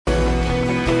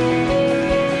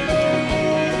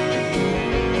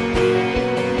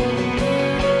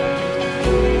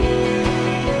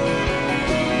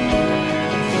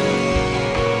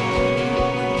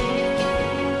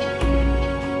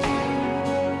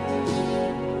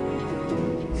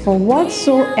For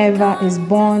whatsoever is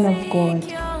born of God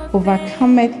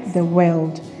overcometh the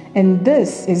world. And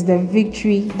this is the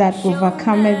victory that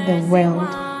overcometh the world,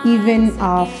 even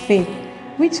our faith,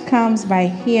 which comes by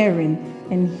hearing,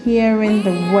 and hearing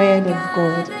the word of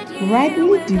God,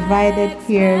 rightly divided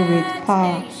here with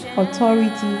power,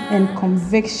 authority, and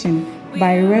conviction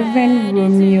by Reverend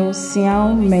Romeo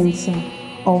Siao Mensah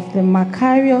of the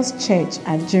Macarius Church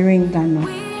at Jiringano.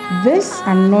 This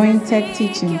anointed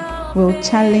teaching will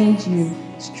challenge you,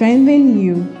 strengthen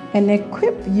you, and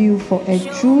equip you for a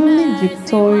truly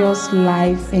victorious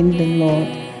life in the Lord.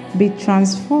 Be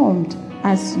transformed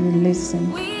as you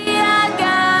listen. We are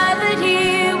gathered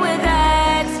here with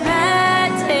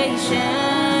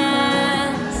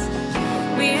expectations.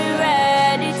 We're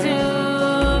ready to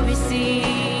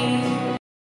receive.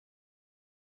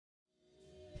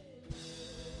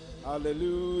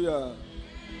 Hallelujah.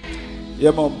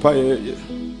 Yemompaye.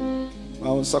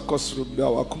 Maun sakosru bia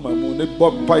wakoma mu ne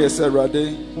bompa yese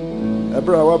rade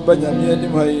ebra wa banyame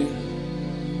anim hayi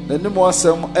nanim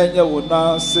wasem enye wo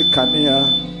na sekania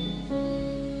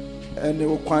ene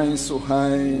wo kwan so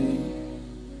han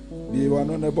bi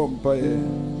wano ne bompa ye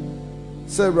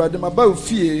se rade maba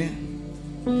ofie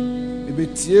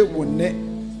ebetie wo ne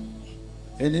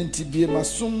ene ntibie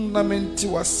masum na menti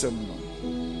wasem no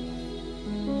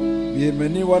bi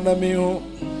mani wana mi ho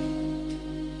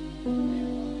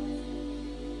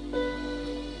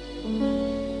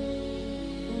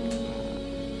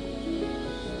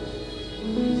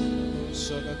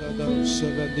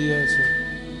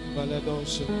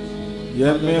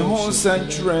yeah, me home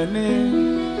century.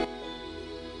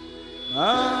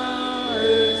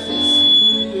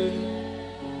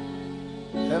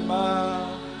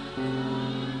 Emma,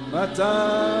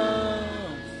 Mata.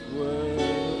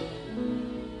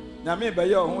 Now, me by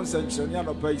your home century, I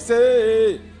don't pay.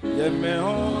 Say, yeah, me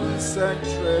home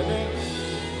century.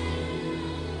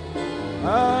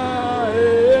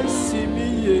 See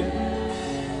me,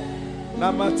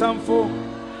 Namatamfo.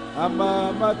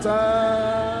 Amamata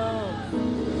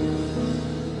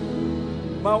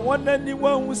ma wana ni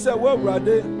wan se wa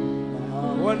wrade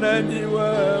wana ni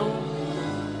wan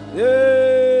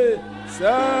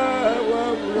sa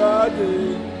wa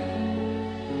wrade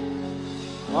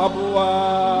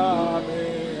abuwa me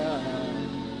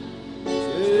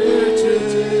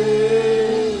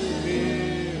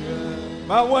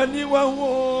ma wani wan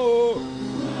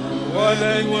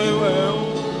wana ni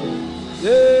wan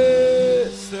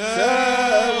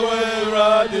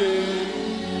Sawarade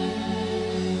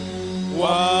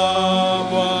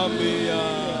Wabamia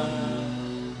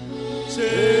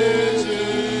Cheche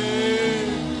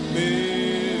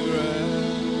Mira.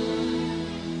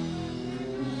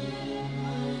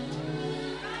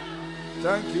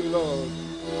 Thank you, Lord.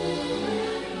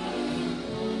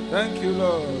 Thank you,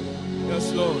 Lord.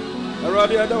 Yes, Lord.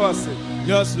 Aradi adawase.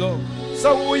 Yes, Lord.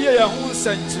 So we are who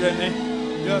century.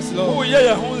 Yes, Lord. Oh,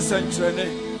 yeah, who century.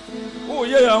 Oh,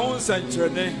 yeah, who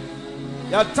century.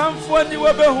 Ya time for any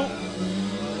webe.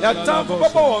 Ya time for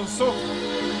Papa Wonso.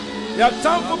 Ya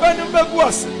time for Benny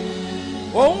Beguas.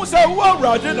 Oh, who say, what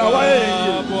rather than away?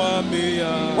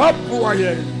 What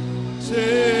boy?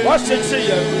 What's it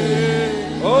say?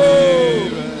 Oh,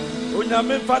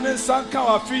 Unyamin Fanin Sanka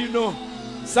of Fino.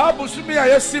 Sabusumi, I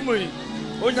assume.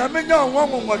 Unyamina,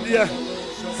 one more dear.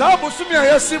 Sabusumi, I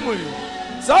assume.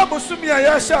 Sabusumi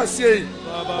ayasha sei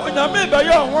onyame ba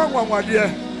ya nwanwa de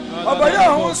oba ya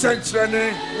ho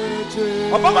sentrene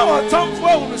oba ma watamfo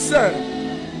ahunu se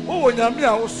wo onyame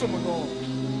a wosom no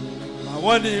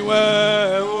awani we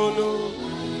olo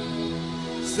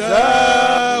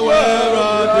sawarade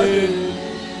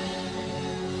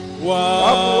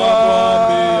wa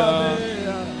bia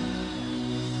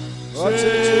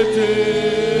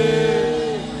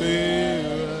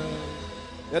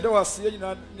Yada was saying,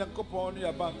 Yankopon,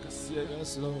 your bank,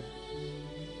 yes, Lord.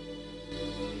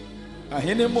 A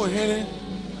henny more henny,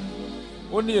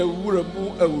 only a wura moo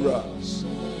a wura.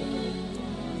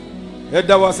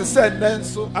 Yada was a sentence,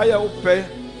 so I obey.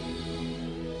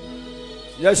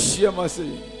 Yes, she must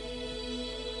say.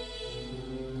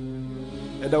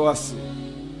 Yada was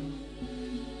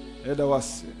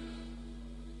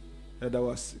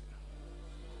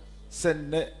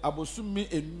send abosumi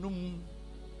enum.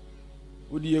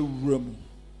 Odi ewura mu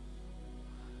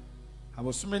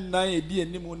abosome nan edi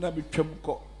anim na betwam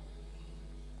kɔ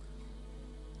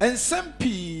ensam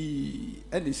pii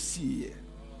ene sie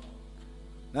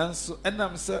nanso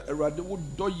enam sɛ Awurade wo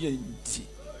dɔ yɛnti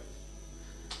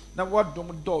na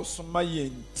wadom dɔ so ma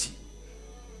yɛnti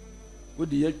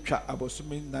wodi yɛtwa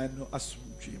abosome nan no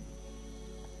asomdwem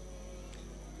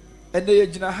ene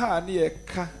yɛgyina ha ne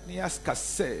yɛka ne aska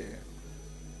sɛ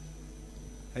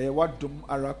ɛyɛ wadom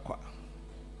ara kwa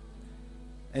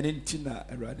ɛne nti na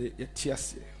Awurade yɛte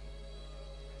ase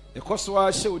yɛkɔ so a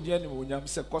hyɛ odi animuonyam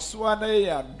sɛ kɔ so a na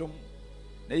yɛyɛ adom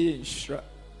na yɛyɛ nhyira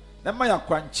na ma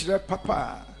yɛakwankyerɛ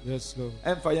papa Yes, Lord.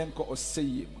 ɛmfa yɛnkɔ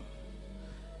ɔsɛyie mu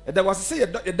ɛda wase sɛ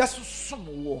yɛda so som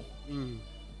wɔ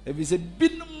ɛfiri sɛ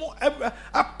binom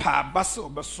apa aba sɛ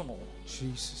ɔbɛsom wɔ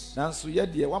Jesus. nanso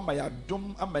yɛdeɛ wama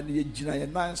yɛadom ama ne yɛgyina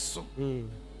yɛn nan so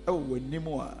ɛwɔ w'anim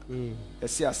a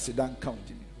ɛsɛ aseda nka wo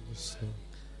din Yes, Lord.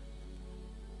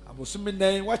 abosome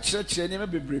nan wakyerɛkyerɛ nneɛma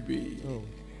bebrebe Oh.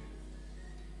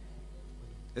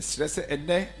 ɛsrɛ sɛ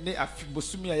ɛnɛ ne afi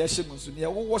bosome a yɛhyɛ mu nso ne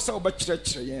yɛwowɔ sɛ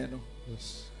wobɛkyerɛkyerɛ yɛn no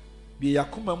Yes. bie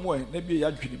yɛakoma mu ɛ na bie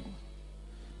yɛadwene mu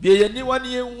bie yɛniwa ne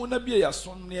yɛnhu na bie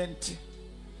yɛasom ne yɛnte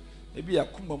na bie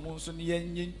yɛakoma mu nso ne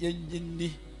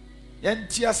yɛnyi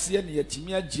yɛnte aseɛ ne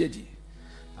yɛtumi agye adi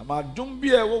ama adom bi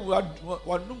a ɛwɔ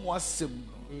w'anom asɛm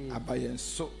no aba yɛn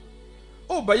so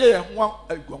wobɛyɛ yɛn ho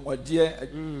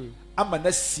aguanwadeɛ ama no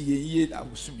asi yɛn yie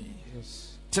abosom yi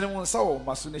Yes. tene wo nsa wɔ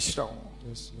ma so no hyira wo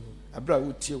Yes, Lord. aberɛ a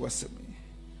wotie w'asɛm yi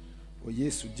wɔ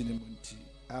yesu gyene mu nti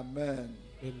amen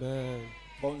Amen.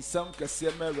 bɔnsɛm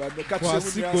kɛseɛ ma Awurade meka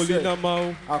Kwasi kyerɛ wo nua Kolina sɛ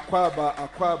Mau.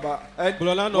 akwaaba and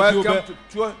Bulana no welcome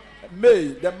to May,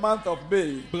 the month of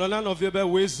May. Bulana no Viebe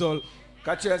Wizol.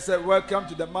 Kachi said, welcome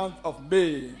to the month of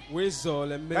May.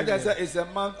 Wizol and Kachi said, it's a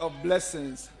month of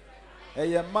blessings.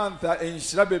 A month in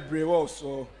Shrabebre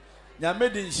also.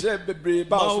 Nyame di Shrabebre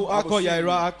ba Mau so Ako abosumi.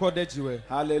 Yaira Ako Dejiwe.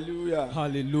 Hallelujah.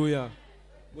 Hallelujah.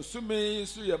 Busumi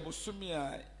su ya busumi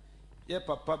a ye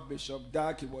Papa Bishop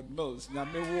Darky Ward Mills.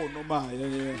 Nyame wo no ma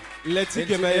ye. Leti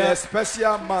It's a Kemeya.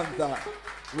 special month that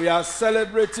we are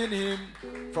celebrating him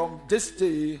from this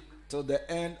day till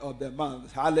the end of the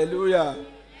month. Hallelujah.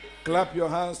 Clap your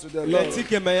hands to the Lord. Leti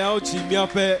Kemeya Ochi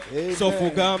Miape. Amen.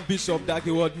 Sofugam Bishop Darky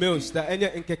Ward Mills. Da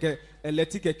Enya Nkeke.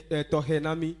 Leti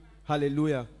Tohenami.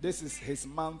 Hallelujah. This is his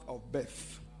month of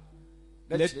birth.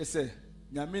 Let- Let's say,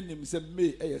 Nyame nim say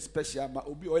May a special ma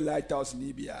obi oil lighthouse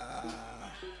ni bia.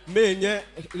 Menye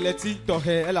Leti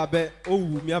Tohe Elabe.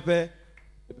 Owu Miape.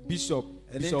 Bishop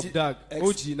Dag.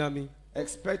 Ochi Nami.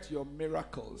 Expect your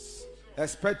miracles.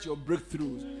 Expect your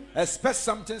breakthroughs. Expect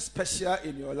something special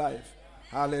in your life.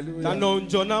 Hallelujah. Tano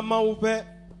Njona Maupe.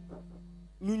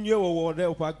 Nunye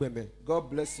Wawore Upagbeme. God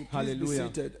bless you. Please Hallelujah.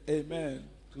 be seated. Amen.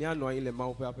 Nyano Ile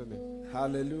Maupe Apeme.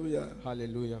 Hallelujah.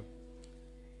 Hallelujah.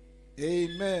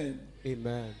 Amen.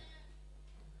 Amen.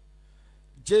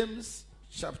 James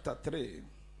chapter 3.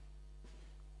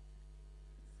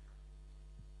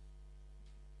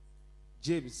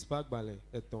 James Pagbale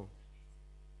Eton.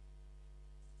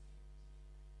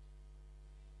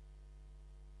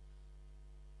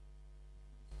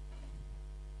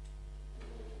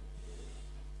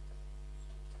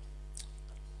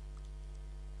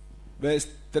 Verse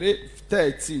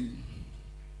 3:13.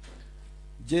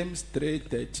 James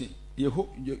 3:13.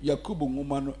 Yakubu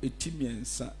nwoma no eti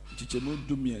miensa, chichemu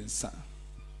du miensa.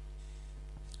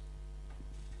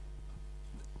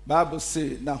 Bible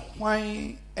say na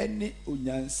hwan ene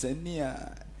onyansani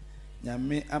a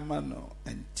nyame ama no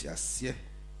entiase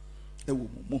ewo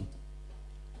mu.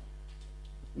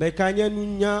 Mekanya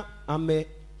nunya ame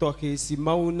toke si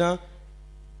mauna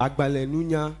agbale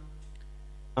nunya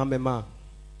amema.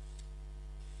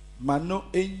 Mano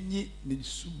enyi ne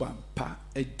subampa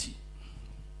edi.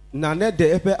 Na ne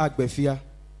de epe agbefia.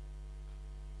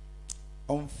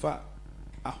 Onfa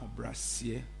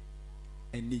ahobrase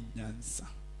ene nyansa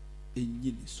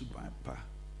enyi ne subampa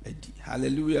edi.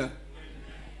 Hallelujah.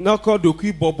 Noko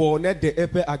dokui bobo ne de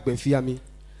epe agbefia mi.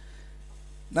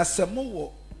 Na sɛ mowɔ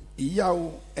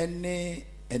yaw ne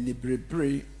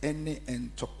aniberebere ne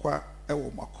ntɔkwa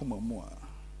wɔ makoma mu a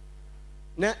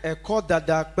Ne eko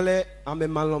dada kple ame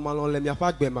malon le miafa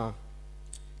agbema.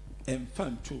 ɛmfa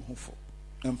nto wo ho fo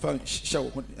ɛmfa hyɛ wo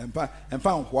ho ɛmfa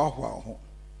nhoahoa wo ho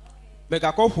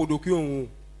Meka ko fu dokui ohun.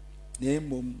 na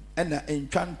mmom ɛna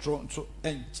ntwa ntorɔ nso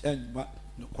ɛnma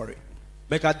nokware.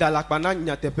 Meka dalakpa na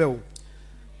nya tepe o.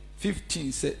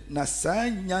 15 sɛ na saa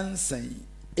nyansa yi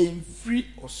ɛmfiri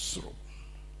ɔsoro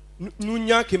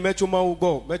Nunya ke mecho mawu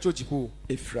go mecho jipo.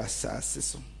 ɛfiri asase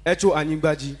so Echo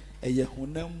anyigbaji. ɛyɛ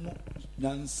honam mu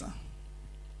nyansa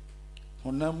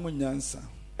honam mu nyansa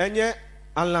Enye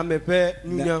alamepe na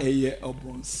nunya. ɛyɛ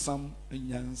ɔbɔnsam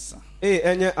nyansa.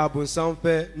 Enye abunsan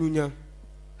pe nunya.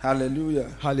 Hallelujah.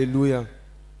 Hallelujah.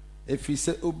 Ɛfiri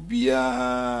sɛ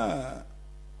obiara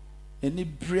ani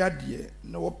bere adeɛ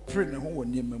na wɔpere ne ho wɔ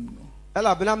nneɛma mu no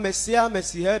Ela bena mesia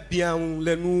he bian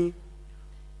le nu.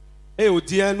 E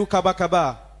odie nu kaba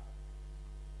kaba.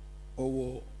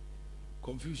 ɔwɔ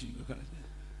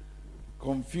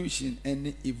confusion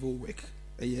and evil work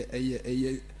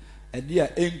ɛyɛ ɛde a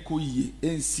ɛnkɔ yie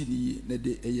ɛnsi ne yie na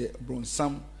de ɛyɛ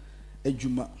bronsam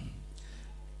adwuma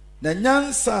na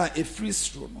nyansa a ɛfiri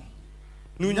soro no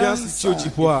Nunya si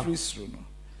ojipo a ɛfiri soro no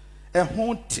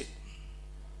ɛho te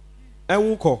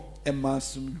enwu kɔ ɛma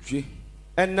asomdwe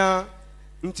ɛna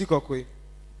nti kɔkɔe.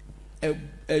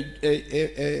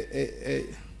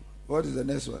 What is the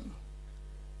next one?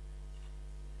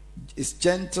 It's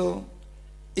gentle,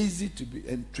 easy to be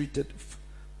entreated,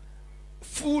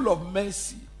 full of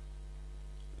mercy.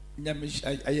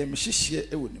 I am shishye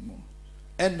ewonimu.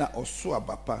 Ena osu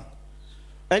abapa.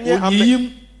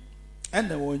 Oyim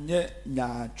ena wonye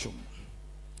nyachum.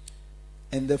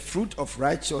 And the fruit of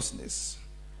righteousness.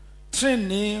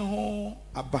 Trene ho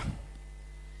aba.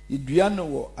 Iduano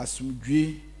wo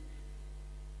asumdwe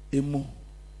emu.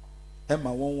 Ema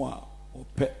wonwa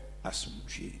ope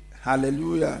asumdwe.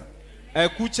 Hallelujah.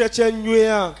 Ekucheche nyue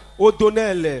a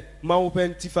odonele ma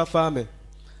openti fafame.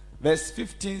 Verse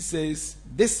 15 says,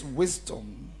 this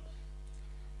wisdom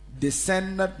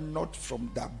descended not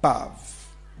from the above,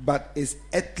 but is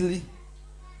earthly,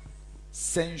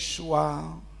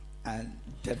 sensual, and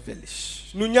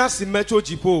devilish. Nunya si mecho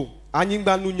jipo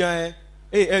anyingba nunya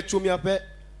echomiape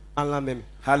alamem.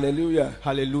 Hallelujah.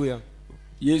 Hallelujah.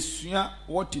 Yesua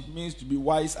what it means to be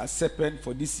wise as serpent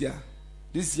for this year.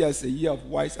 This year is a year of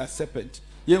wise as serpent.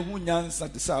 Yehu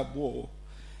nyansa te sa abo.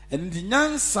 And the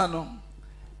nyansa no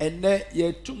ene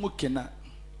ye tumukena.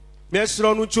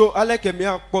 Mesro nucho aleke mi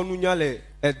akpo nunya le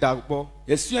edagbo.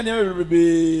 Yesua ne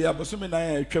bebe abosomi na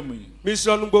ya atwamu yi.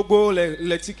 Mesro nu gbogbo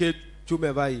le tike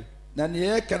tume bayi. Na ne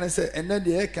ye kan se ene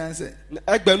de ye kan se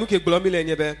egbenu ke gbolo mi le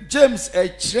nyebe. James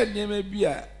ekire niam bi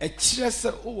a ekire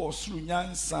se wo suru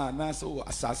nyansa na se wo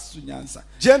asase nyansa.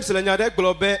 James le nyade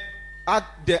gbolo be at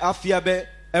de afia be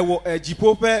ewo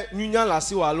ejipo pe nunya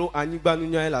lase walo anyigba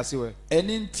nunya lase we.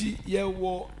 Eninti ye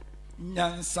wo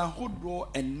nyansa hodo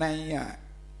enan a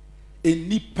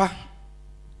enipa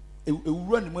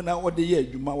ewura ne mu na wo de ye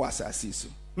adwuma wa asase so.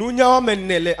 Nunya o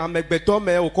menele amegbeto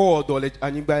me oko odo le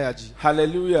anyigba yaji.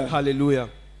 Hallelujah. Hallelujah.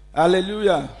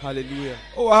 Hallelujah. Hallelujah.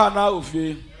 O ha na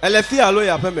ofi. Elefia lo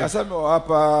ya pe me. Asame o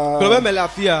apa. Globe me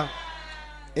lafia.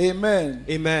 Amen.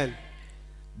 Amen.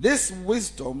 This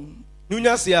wisdom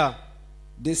Nunya sia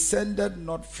descended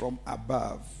not from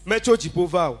above, mecho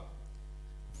jipova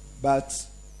but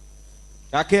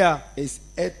akea is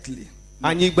earthly,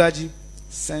 anyigbaji,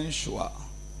 sensual,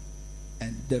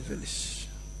 and devilish.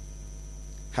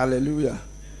 Hallelujah.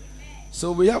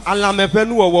 So we have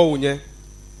alamepenu owo unye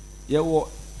yewo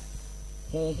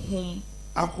honhom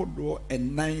ahodo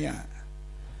enan a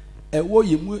ewo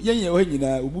yemu yenye ho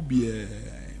nyina obubie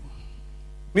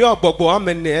mi ogbogbo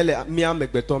amenne ele mi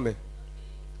amegbeto me.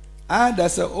 Ada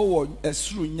se owo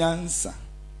esuru nyansa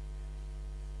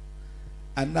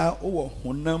ana owo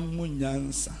honam mu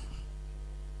nyansa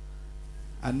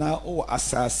ana owo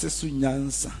asase su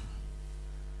nyansa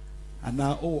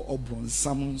ana owo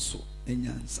obronsam nso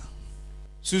enyansa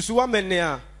Susu wa menne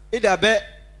a ida be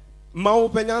mawo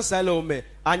penyansa le o me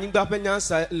anyigba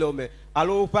penyansa le o me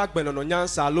alo pa gbeno no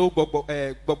nyansa alo gbogbo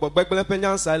gbegbele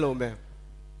penyansa le o me.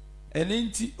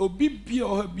 Eninti obi bia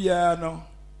o bia no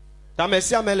Ta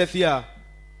mesia melefia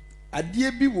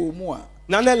adie bi wo mu a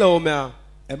nane le o me a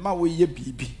ema wo ye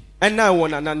bibi ena wo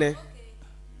na nane.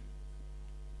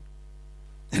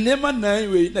 enema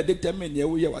nan we na determine ye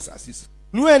wo ye wasase so.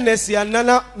 Nu enesia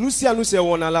nana nusia nu se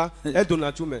wonala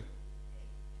edona tume.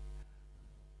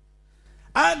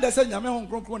 Ada se nyame hon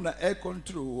kronkron na air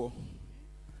control wo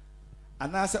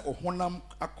ana se ohonam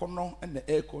akono na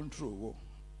air control wo.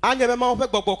 Anya be ma wo pe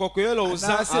gbogbo kokoye lo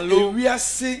san alo alo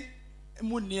wiase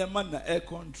mu niema na air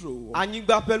control wo.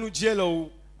 anyigba penu je lo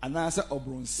Ana se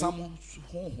obronsam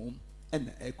honhom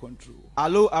na air control wo.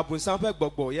 alo abunsan pe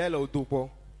gbogbo ye lo dopo.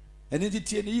 Eni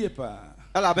titie ni ye pa.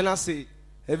 Ala bena se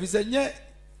Evi se nye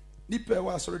nipa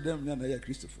wa soro dem na ya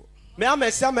Christopher. me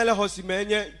amesia mele hosi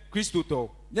menye Kristo to.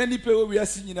 Nye nipa wo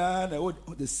wiase nyina na wo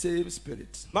the same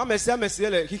spirit. Ma mesia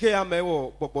mesiele kike ya me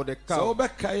wo gbogbo de ka. So be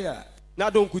kai a Na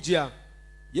don kujia.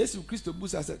 Yesu Kristo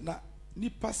busa se na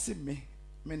nipa se me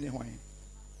ne hwan.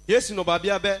 Yesu no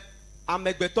babia be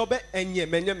amegbeto be enye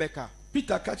menye meka.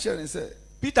 Peter ka chere se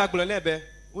Peter glone be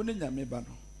wo ne nyame ba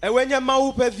no. ewenye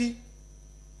mawu pevi.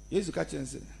 Yesu ka chere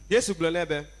se Yesu glone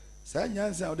be sa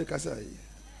nyansa o de kasa yi.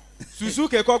 susu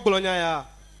ke ko glonya ya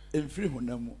Emfiri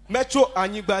honamu. mecho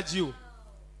anyigbaji o.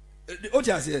 O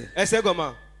ti ase. Ese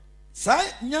goma. Sa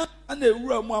nya na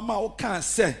ewura mu ama o kan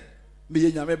se me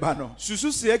ye nyame ba no.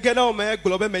 Susu se egena o me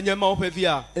globe menye mawu pevi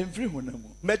a Emfiri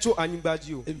honamu. mecho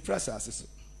anyigbaji o. Emfira sa ase so.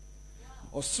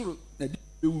 Osoro na de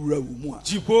ewura wo mu a.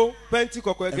 Jipo penti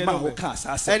koko egena Ma o o me. kan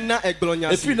sa ase. Ena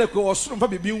eglonya Efiri si. na ko osoro mpa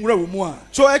bibi nwura wo mu a.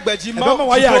 Cho egbaji Eba ma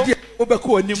wa ya ade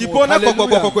obeko animu. Jibo na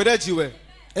gbogbo de jiwe.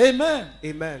 Amen.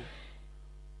 Amen.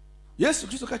 Yes,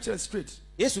 Christ catch us straight.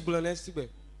 Yesu glo na sigbe.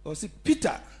 Or see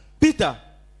Peter. Peter.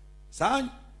 San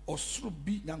osuru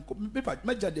bi nyanko mepa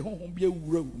meja de honhom bi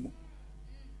awura mu.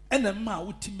 Ena ma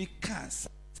wotimi cancer.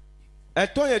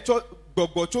 Eton ye cho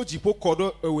gbogbo cho jibo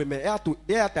kodo eweme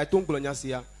e ata to nglo nya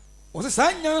sia. O se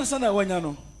san nyansa na wanya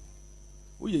no.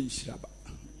 Wo ye nhiraba.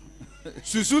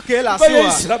 Susu ke la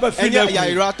siwa. Enya ya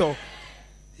irato.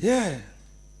 Yeah.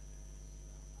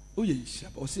 Wo ye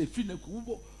nhiraba. O se fi na ku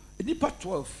wo nipa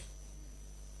 12.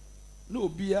 No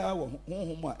bia wo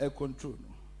honhom a control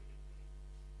no.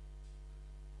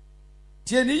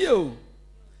 Tieni yo.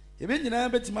 Ebe nyina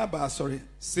betima ba asori.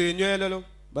 Se nyelelo.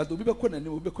 But obi be kɔ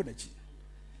n'anim, obi be kɔ n'akyi.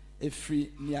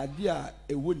 Efiri ni ade a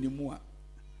ewo ne mu a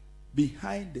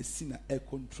behind the scene air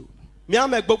control. Mi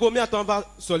ame gbogbo mi aton va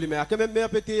solime akeme me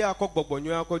pete ya akɔ gbogbo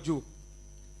nyu akɔju.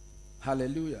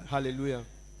 Hallelujah. Hallelujah.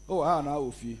 Oh ha na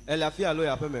ofi. Elafia lo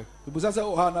ya peme. Ibusa say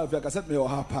oh ha na ofi akasɛ me oh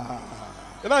ha pa.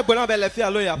 E ma gbona be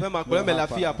elafia lo ya peme akɔ me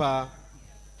elafia pa.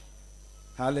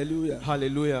 Hallelujah.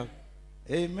 Hallelujah.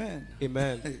 Amen.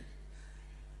 Amen.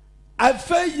 I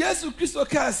feel Jesus Christ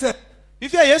can say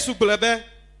If you Yesu glebe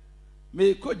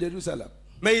me ko Jerusalem.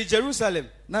 me Jerusalem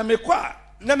Na me kwa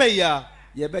na me ya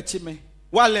ye be chi me.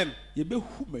 walem Ye be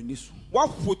hu mani so. wa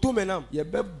foto me nam Ye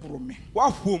be bro me. wa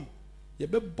hum Ye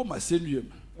be bɔ m'asɛnnua mu.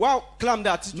 wa clam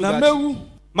that to Na that mewu.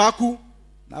 maku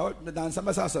Na dansa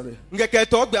me sa sorry. ngeke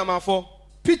to gbe amafo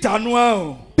Peter no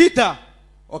a. Peter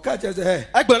O ka che say hey.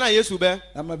 egbona Yesu be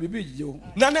Na ma bibi gye o.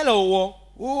 na ne le wo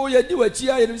Oh, ye di wachi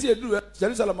ya ye say do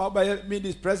Jerusalem about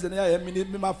minister president ya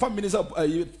minister my farm minister of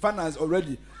finance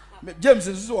already. James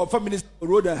is so farm minister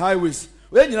road and highways.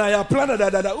 When you are planner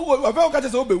that we have catch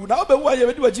us obewu na obewu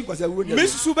ye di wachi kwase road. mi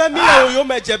susu be mi le yo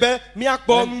mejebe mi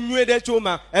akpo nwe de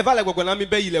choma e va le gbogbo na mi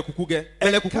be ile kukuge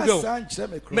ele kukuge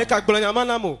o me ka gbolo nya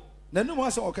mana mo na no mo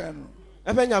asa o kan no.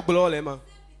 e be nya gbolo le ma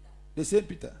The same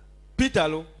Peter. Peter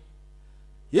lo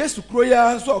Yesu kro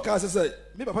ya so o ka say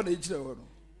me papa na ejire wo no.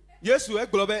 Yesu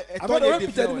egbolo be e to About ye the de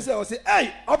Peter fi me say o say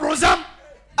hey obronsam.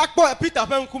 akpo Peter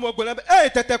pe nkumo gbolo be eh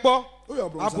tetepo O ya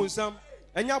obronsam. abonsam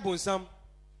enya abonsam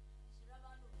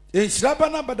Enshiraba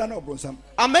na bada na obronsam.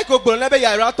 ameko gbolo le be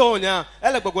ya irato onya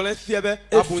ele gbogbo le fie be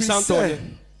abonsam to ye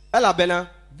ela bena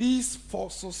These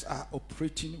forces are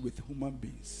operating with human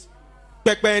beings.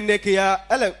 pepe neke ya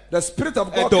ele The Spirit of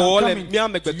God Edo can ole come in mi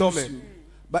amegbe to to use me. you.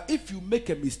 But if you make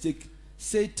a mistake,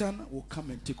 Satan will come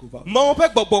and take over. mo pe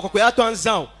gbogbo kokko ya to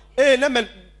anzan ne me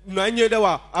no anye de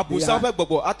wa abonsam pe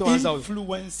gbogbo ato anzan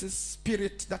Influences,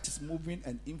 spirit that is moving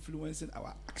and influencing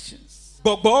our actions.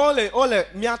 gbogbo ole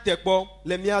mi atepo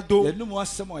le mi ado Let no more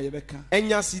asem o yebeka.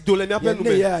 enya si do le mi apenu Ne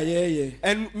me ya ye.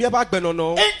 en mi ba gbeno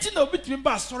no Enti na obitimi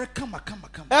ba sorry come.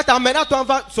 e ta me na to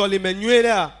anfa so le menue re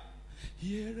a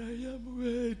Here I am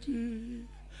ready.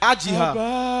 aji ha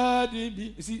Abadi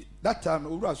bi. You see that time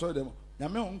owura sorry dem.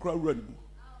 Nyame ho nkra owura ni mu.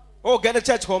 o get the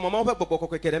church home mo pe gbogbo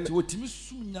kokko kede me Ti otimi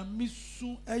sum nyame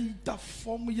sum ayi da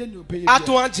form ye ne ope ye.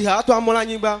 ato aji ha ato amora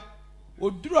nyigba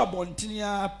Oduru abontini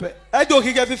ape. e do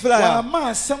kike fifila Wa ya ma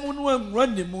asem no anwura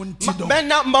ne mu nti do. me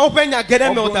na ma pe nya gede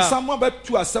me ota Abonsam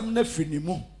abetu asem na firi ne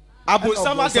mu.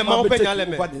 abonsam ade ma pe nya le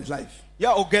over me his life.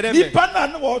 ya o gede me Nipa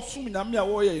na wo sum nyame a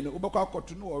wo ye no obekọ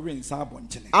akoto no wo we nsa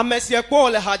abontene. amesi ekpo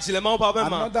le hajile ma pa be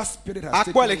ma Another spirit has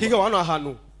akpo le taken kike over wa no ha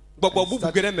no gbogbo and bubu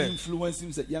started gede me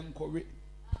influencing say yankore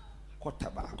kota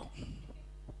baako.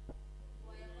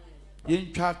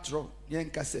 Yen twatro yen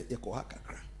kase yeko ha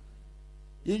kakra.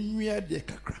 Yen nwia de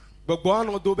kakra. gbogbo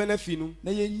ano do benefinu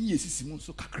Na yen yi esisi mu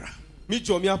so kakra. mi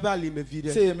jo mi apa ali me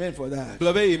video Say amen for that.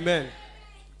 globe amen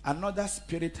Another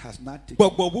spirit has not taken.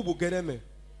 gbogbo bubu gede me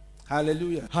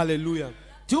Hallelujah. hallelujah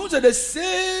To the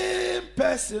same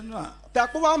person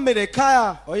takpo wa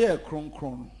merekaya oh yeah kron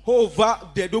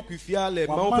hova de do kwifia le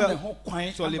ma wa man pe ho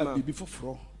kwan Solima. ama bibi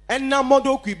foforo ena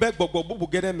modo kwi be gbogbo bubu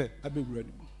gede me abewura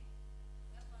ni mu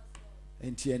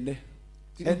enti ene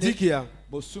dikia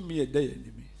bosumi ye da ye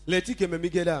nimi le tike me mi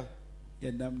geda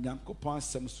ye nam Nyankopon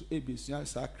asem so ebesua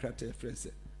sa krata friends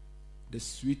the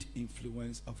sweet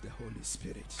influence of the Holy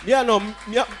Spirit. ya no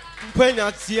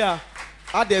penya tia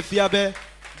ade fia be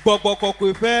gbogbo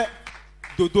kokko fe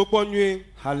dodo ponue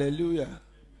Hallelujah.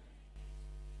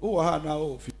 Oh ha na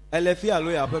o fi ele fia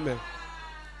lo ya pe me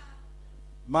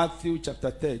Matthew chapter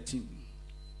 13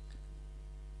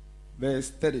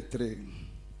 verse 33.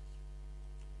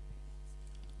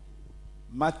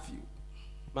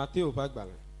 Matthew pa gba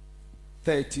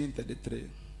 13:33.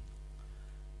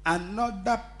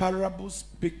 Another parable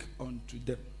speak unto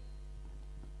them.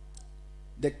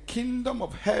 The kingdom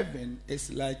of heaven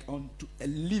is like unto a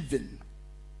living.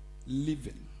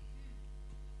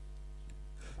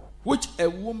 which a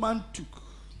woman took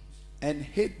and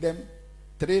hid them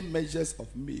 3 measures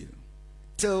of meal,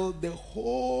 till the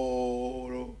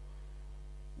whole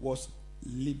was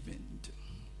leavened.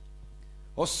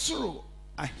 Osoro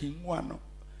ahingwa no.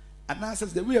 And I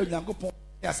says the way Onyankopon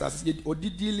as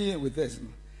dealing with this.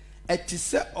 It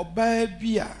is a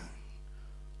obabia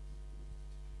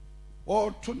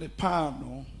or to the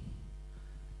pan.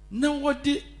 No, what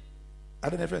did I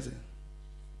don't know, friends?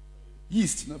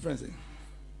 Yeast, no friends.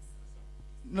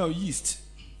 No yeast.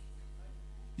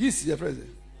 Yeast, your friends.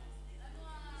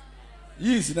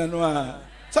 Yeast, no.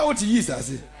 So what yeast I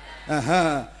say?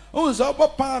 Oh, so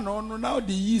pan on now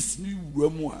the yeast new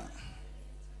room.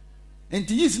 And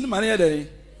the yeast in the money day.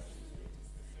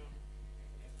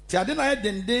 Tiade na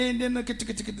den na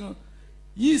kitikiti no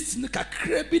yeast no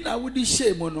kakra bi na wodi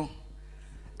share mo no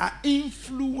a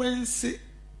influence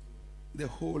the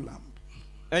whole lamp.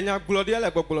 Enya glode ele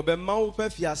gbogbo be ma wo fe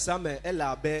fiasa me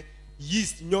ela be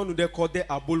yeast nyonu de kode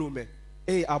abolo me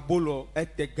abolo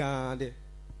etegande.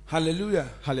 Hallelujah.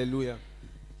 Hallelujah.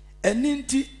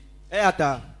 Eninti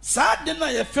ata sa de na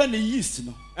ye fe ne yeast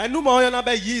no enu ma oyo na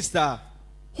be yeast a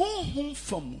honhom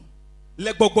fam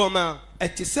le gbogbo ma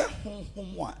eti se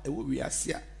honhom a ewo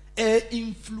wiase a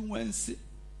influence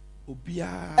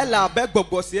obia ela be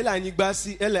gbogbo si ela anyigba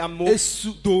si ela amo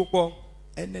esu do po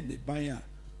ene ne ban a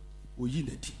oyi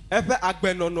na di efe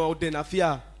agbenono ode na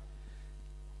fia.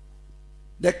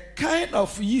 The kind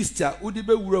of yeast a udi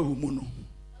be wura hu mu no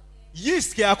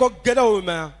yeast ke akogeda o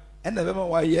ma ene be ma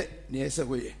wa ye ne ese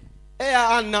go ye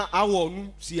ana awo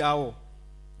nu si awo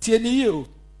tie ni ye o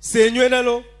se nywene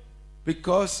lo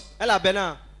because ela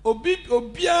bena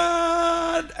obia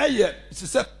eye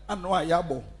se anu a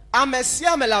yabo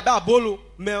amesia me la ba bolo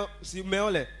me si me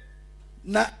ole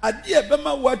na ade e be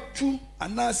ma watu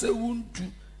ana se wuntu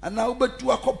ana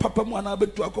obetu akopapa mu ana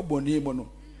obetu akoboni mu no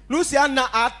lucia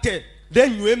na ate de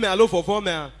nwe me alo fofo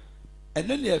me a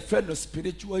ene ne efe no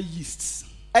spiritual yeast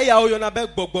eya oyo na be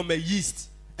gbogbo me yeast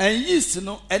and yeast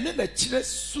no ene na kire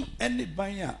su ene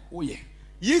ban a oye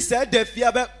yeast e de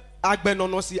fia be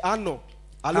agbenono si ano.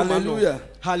 Hallelujah.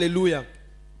 Hallelujah.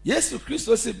 Yes,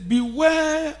 Christ said,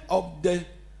 beware of the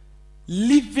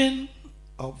leaven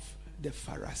of the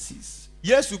Pharisees.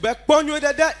 Yes, you be ponyo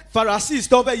de Pharisees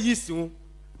to be yeast.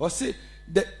 Or say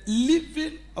the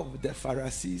leaven of the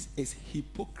Pharisees is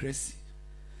hypocrisy.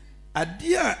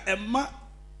 Adia Emma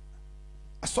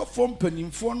I saw from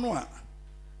penimfo no a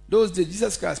those the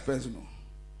Jesus Christ person no.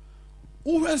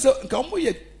 Who when so nka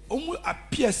ye omu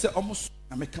appear say omu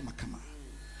na me kama.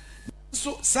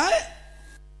 So say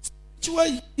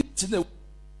chua yit ne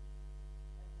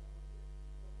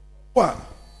wa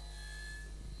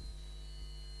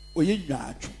oye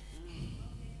nyaatwo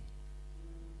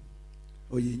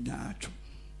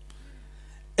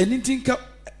anything ka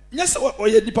yes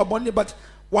oye dipa boni but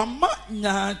wama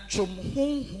nyaatwo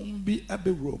honhom bi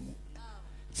abewro mu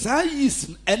say is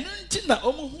enunti na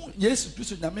omu Yesu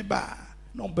Kristo nyame ba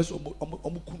na ombeso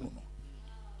omu kunu no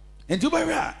enti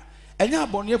obawia enya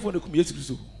abonefo ne kum Yesu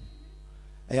Kristo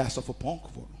eya sofo ponk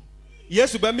for no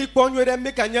Yesu be mi ponyo de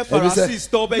me kanya Pharisees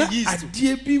to be yeast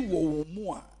adie bi wo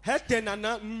mu a hete na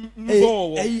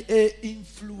mbo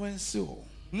influence o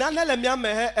na le mi ame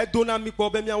he edona mi ko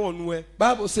be mi awonu e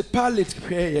Bible say Pilate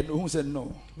prayer no who said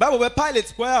no Bible be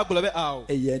Pilate prayer agolo be aw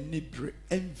eya nibre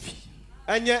envy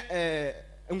enye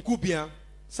nkubia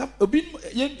some obi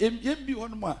yem bi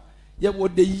won mu a ye wo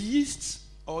the yeast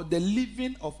or the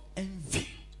leaven of envy.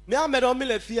 Me amedo me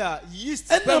le fia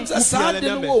yeast and them sad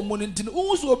the wo mu ntin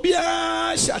unso obi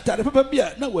a shatare papa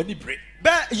bia na wani bre be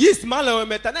yeast mala we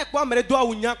meta na kwa mere do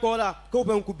awunya ko la ko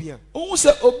be nkubia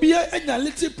unso obi a anya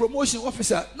little promotion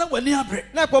officer na wani abre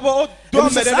na ko bo do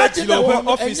mere na chilo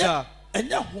officer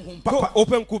enya honhom papa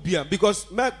open kubia because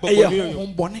me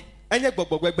gbogbo enye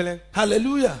gbogbo gbegbele.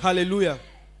 Hallelujah. Hallelujah.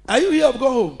 Are you here of go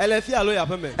home? Elefi alo ya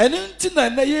peme. And ntina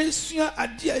na yesua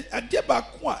ade ba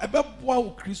ko a ebeboa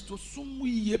wo Kristo sumu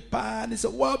ye pa ne se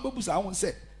wa babu sa won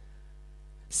se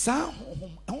sa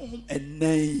honhom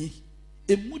enan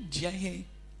emu dia he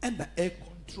and the air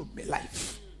control my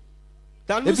life.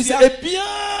 Tanu si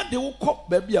ebia de wo kọ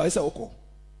ba bia se wo kọ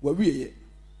wa wiye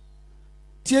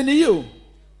tie ne yo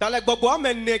tale gbogbo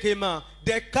amenne ke ma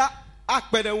de ka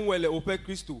akpede nwele ope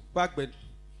Kristo pa akpede.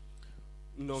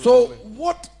 No, so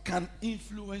what can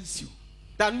influence you?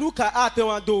 Tanuka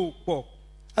atewa do po.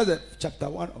 As chapter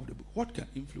 1 of the book. What can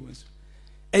influence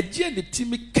you? Ejie de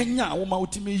timi Kenya wo ma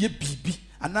wotimi ye bibi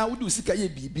ana wo de usika ye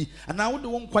bibi ana wo de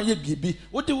won kwa ye bibi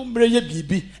wo de wo mre ye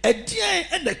bibi ejie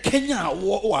e de Kenya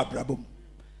wo abrabom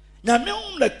Nyame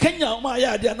na Kenya ma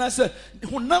ya ade anase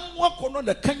honam wakono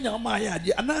na Kenya ma ya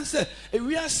ade anase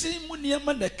ewiase mu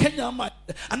niema na Kenya ma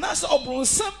anase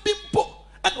obronsam bimpo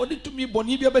ana odi tumi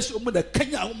boni bia be se mu na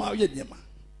Kenya ma ya niema.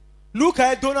 Look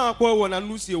at Dona Akwa wona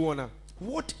Lucy wona.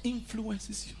 What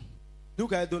influences you?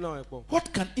 Look at Dona Akwa.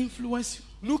 What can influence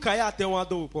you? Look at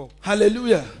Atenwado po.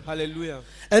 Hallelujah. Hallelujah.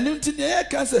 And until the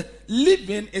can say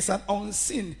living is an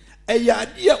unseen a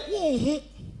idea won't.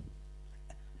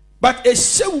 But a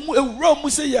show a room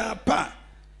say ya pa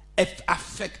it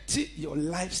affect your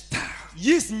lifestyle.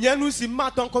 Yes, nyanu si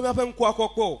maton come up and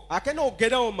kwakoko. I cannot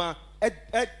get on ma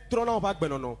thrown out back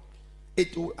benono.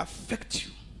 It will affect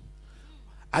you.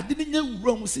 I didn't know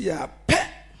room say ya pa.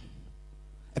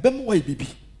 A bem way baby.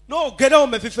 No, get on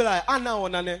me feel like Anna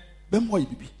onane. Bem way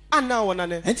baby. Anna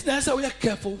onane. And that's how we are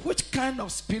careful. Which kind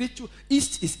of spiritual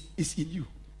yeast is in you?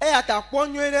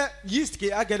 Yeast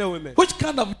ke agere women. Which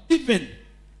kind of living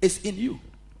is in you?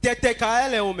 Tete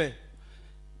kaele women.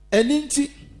 And into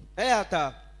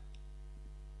Eata.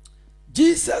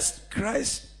 Jesus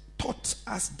Christ taught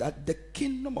us that the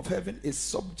kingdom of heaven is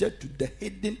subject to the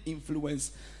hidden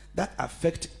influence that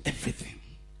affect everything.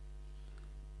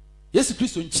 Yes,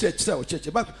 Christ in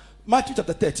church, but Matthew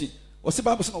chapter 13. Or say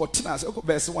Bible or tenants,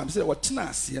 verse 1. Say what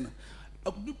tenants, you know.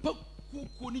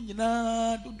 Who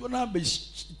do not be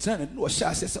turning no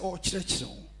says all church.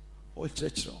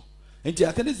 And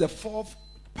I think it's the fourth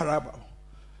parable.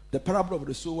 The parable of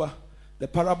the sower, the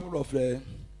parable of the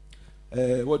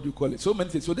what do you call it? So many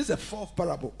things. So this is a fourth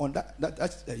parable on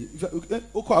that's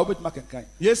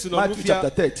yes, Matthew chapter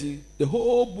 13. The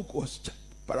whole book was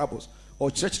parables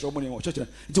or church or church.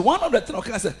 It's one of the things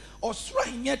I say, or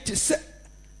trying yet to say,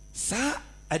 Sir,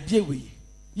 a dear way,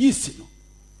 yes, no.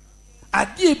 A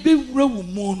dear big row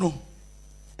mono,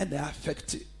 and they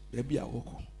affect it. Baby, I walk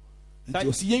on. And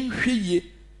you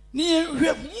see, near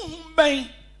bang,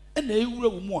 and they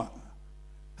row more.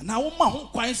 And now, my home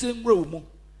quite saying row more.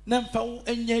 Namfa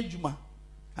enye adwuma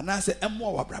anase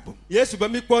emo wa brabo. Yesu ba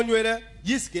mi kpɔnwe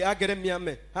yiske agere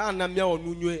miame ha na mia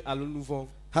onunwe alonuvon.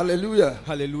 Hallelujah.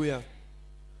 Hallelujah.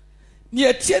 Ni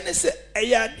etie ne se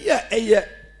eyade a eye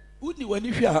uni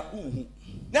wani hwe a uhu.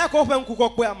 Na ko fe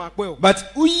nkukokpo amakpo. But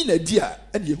uyi na di a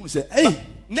na ye hu se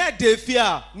na de fi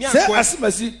a ni akwa. akwa. Se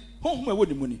asimasi honhom e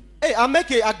woni muni.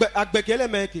 Ameke agbekele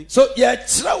meke. So ye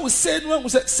kira wo se no hu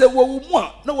se wo mu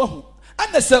a na wahu.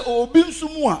 Ana se obi nso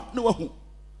mu a na wahu.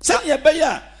 Send your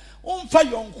bear,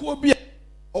 fire on who be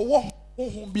or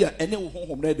won't be any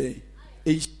home that day.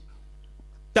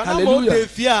 Hallelujah.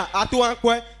 Fear at one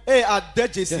quay, at the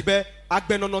Jessibe,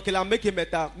 Agbenonokela, make him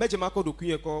meta, Majamako do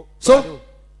Kuyako. So,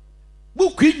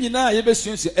 book queen, you know, ever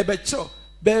since a becho,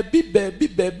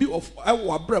 baby of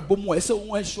our brabo, so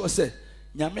one sure say,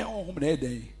 Yame home that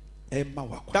day.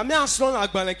 Tamia strong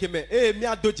Agbanekeme,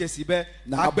 Mia do Jessibe,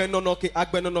 Agbenonoke,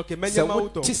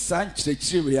 Menamauto. Tisan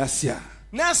Chiriasia.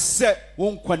 Nase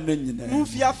won't quanin.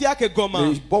 Nufia ke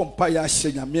goma. Bompa ya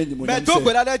shenya mieni mo. Me do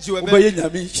kwela jiwe be. Obe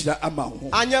nyame hira ama ho.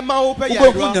 Anyama wo pe ya ro.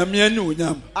 Obe nyame anu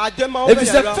nyam. Adema wo pe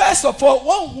ya ro. First of all,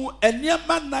 one who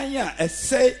eniema nan a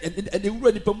ese and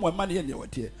wura nipa mu ama ne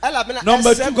wote.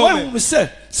 Number 2, one who say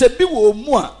bi wo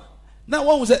mu a na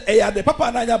one who say eya de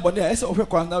papa na anya bone a ese ohwe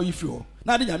kwa na yifri ho.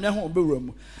 Na de nyame ho be wura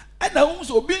mu. Ana wo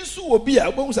so obi nso obi a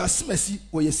obo so asemasi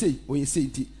oyese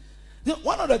nti.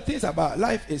 One of the things about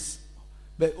life is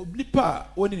but oblipa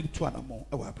woni ni tu anamo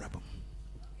e wa brabam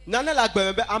nana la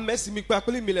gbe be amesi mi pa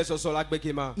pele mi le soso la gbe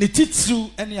ke ma ni titru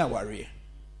ene aware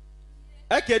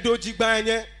e ke do jigba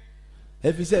enye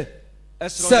e fi se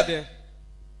esro de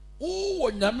o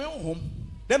wo nyame honhom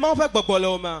de ma fe gbogbole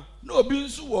o ma na obi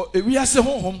nso wo ewiase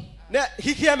honhom na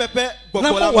hihie me pe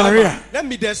gbogbole na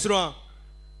mi de sro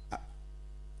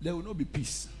there will not be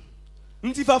peace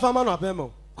nti fafa ma no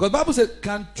apemo because Bible says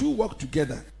can two work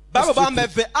together Bible me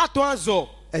ve atonzo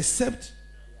except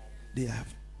they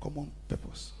have common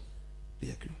purpose. They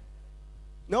agree.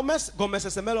 No mes go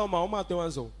mesesemelo ma o ma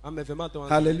atonzo ameve ma atonzo.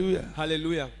 Hallelujah.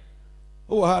 Hallelujah.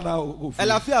 Oh ha na go.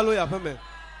 Ela fi alo ya peme.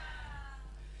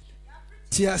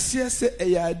 Ti asia se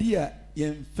eyade a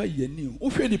yemfa yani. Wo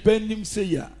hwe ni panim se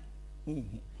ya.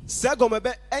 Se go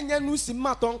mebe enye nu si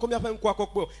maton ko mi afa nku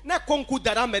akokpo. Na konku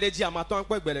dada mereji amaton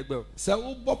akpo egbelegbe. Se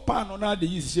wo bo pa no na de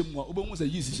yisi mu a obo se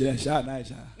yisi sha na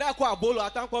sha. Na ko abolo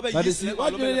atanko be yisi.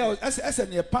 What do you as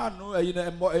ne pan no you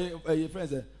know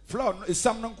friends floor is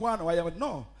some no kwa no why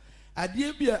no.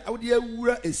 Ade bia wo de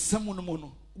awura esam no mu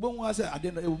no. Obo hu ase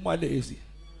ade no mu ale esi.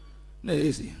 Na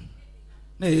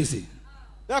esi.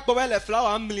 Na ko be le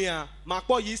flower amlia ma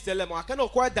ko yeast ele mo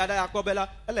akeno ko dada yakobela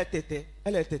ele tete.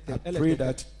 I pray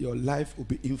that your life will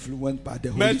be influenced by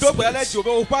the Holy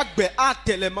Spirit.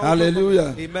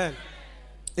 Hallelujah. Amen.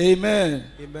 Amen.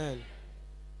 Amen.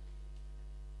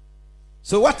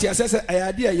 So what you say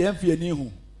idea yen fi ani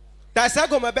hu. Ta se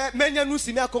go mebe menya nu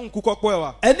simi akon kukokpo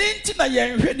ewa. Eni nti na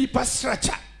yen hwe nipa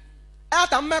stracha.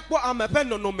 Ata mekpo amepe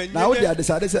no menye. Na wo dey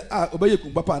decide say obeye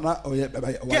kun papa na oye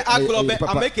baba. Ke aglobe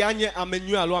ameke anye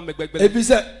amenyu alo amegbegbele. Ebi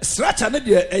say stracha ne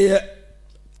de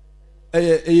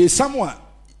eye Samuel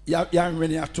ya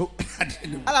nwene ato.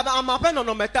 Ala ba amape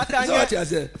no metata So what you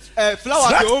say?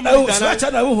 Flower de o mu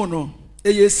stracha na wo hu no.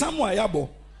 Eye Samuel ya bo.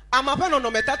 Amape no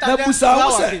metata Na de busa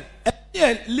wo flower.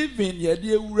 say living ye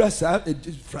de ewura sa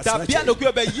Da bia no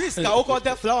ku be yeast ka wo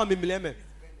konte flower memleme.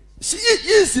 Si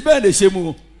yeast be na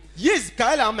shemu. Yeast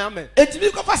ka ela ame.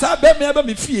 Etimi ko pasa be me ba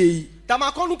me fie yi. Ta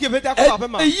makonu ke beta ko papa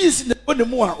ma. Yeast ne woni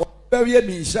mu a be ye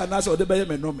mi sha na so de be ye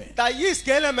me no me. Ta yeast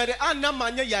ka ele me de anna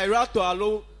manye yaira to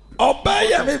alo. Oba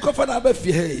ye me ko fa na ba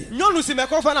fie he. Nyonu si me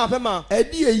ko fa na papa ma.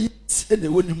 Edi yeast ne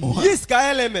woni mu a. Yeast ka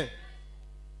ele me.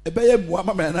 E be ye mu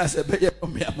ama me na se be ye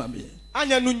me ama me.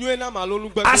 Anya nu nwe na malo nu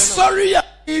gbegbe na. Asori ya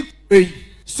ikwe.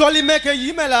 Soli meke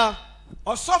yimela.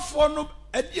 Osofo no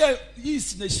edi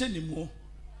yeast ne hye ni mu.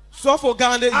 Sofo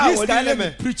gande yeast ka ele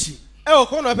me. Preaching. E o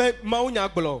kono be ma unya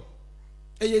gbolo.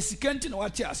 Eye sikenti na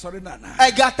wati asori na na.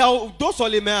 E gata do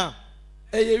soli me a.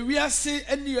 Eye wiase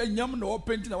eni anyam na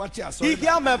openti na wati asori. Iki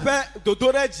amepe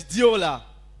dodore jidio la.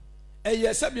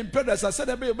 Eye se bi mpedasa se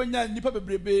de be obenya nipa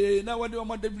bebrebe na wode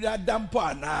omo de bi adampo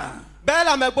ana.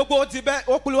 Bela me gbogbo ti be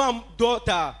okulu am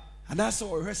daughter. Ana se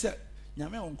o hwe se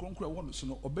nyame won kronkro won so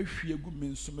no obehwie gu me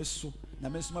nso me so na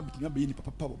me nso ma bituma be ni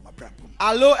papa wo mabrabom.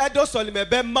 Allo edo soli me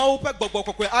be ma wo pe gbogbo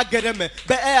kokwe agede me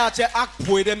be e a che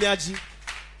akpo de me agi.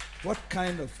 What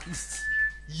kind of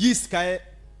Yeast ka e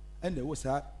and there was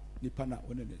a nipa na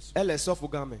won ne so. ele sofo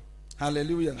game.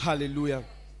 Hallelujah. Hallelujah.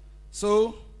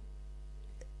 So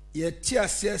ye tia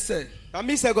se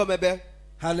Ami se go mebe.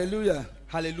 hallelujah.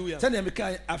 Hallelujah. Tell me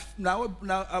kan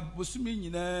na abosumi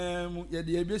nyina mu ye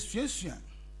de be suasua.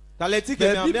 Taleti ke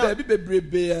me Be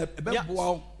bebrebe be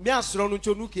boa. Me asro no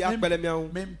chonu ki akpele me ahu.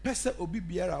 Me mpese obi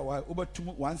biara wa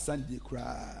obetum one Sunday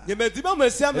kra. Ye me di ma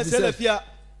mesia me se le fia.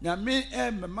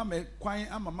 Nyame mama me kwan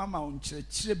ama mama on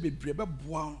kyerɛkyerɛ bebree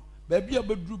bɛboa ba bia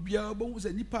obeduru bia obehu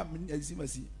sɛ nipa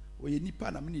asimasi oye nipa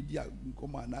na me ne di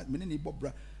nkɔmɔ na me ne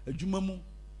bɔbra adwuma mu.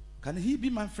 Can he be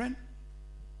my friend?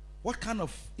 What kind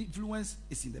of influence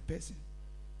is in the person?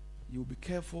 You will be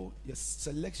careful your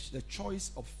selection, the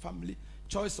choice of family,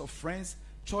 choice of friends,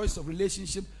 choice of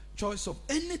relationship, choice of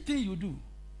anything you do,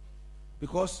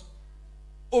 because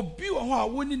obi wo ho a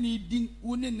woni ni din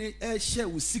woni ne share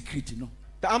with secret no.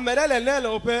 Ta amerele le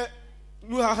ope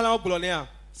nu ha hala oblone a.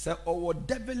 Say our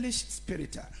devilish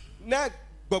spirit. Na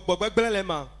gbogbo gbegbele le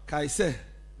ma. Kai say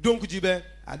Donku jibe.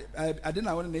 I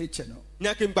didn't want to nature no.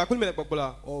 Nyake mbakul me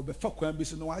gbogbola. O be fa kwan bi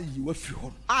so no ayi wa firi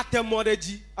ho. Atemode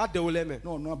ji adewole me.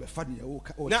 No be fa ne wo.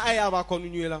 Na aya ba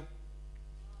konu nuela.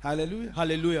 Hallelujah.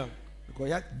 Hallelujah. Because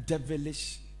you have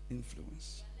devilish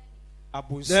influence.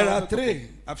 Abunsa. There are three,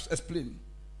 I've explained.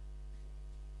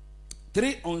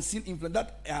 Three unseen influence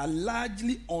that are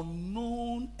largely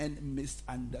unknown and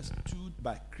misunderstood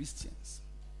by Christians.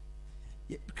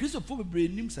 Christians for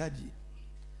brain names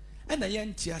and a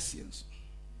young Chiasians.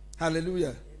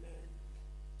 Hallelujah.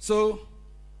 So,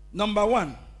 number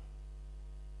one,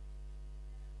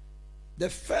 the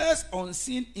first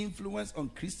unseen influence on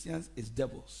Christians is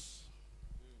devils.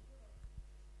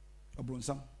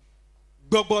 Obronsam.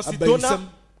 Gbogbo si dona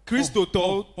Kristo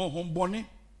to honhom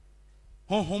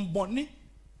boni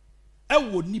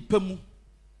ewo nipa mu.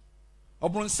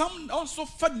 Obronsam also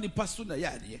fed nipa so na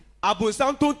yade.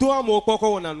 Abunsan tonto amokoko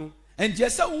wonanu. And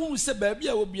yes, I won't say baby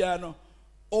I will be ano.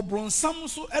 Obronsam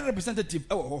so a representative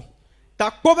ewo.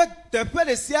 Takpobe tepe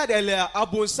de sia de le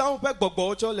abunsan pe gbogbo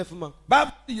ocho lefuma.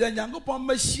 Bab Yankopon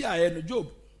ma shia e no Job.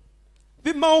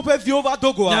 Bi ma wo pe vi over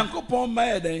dogo a. Yankopon ma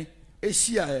e den e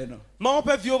shia e no. Ma wo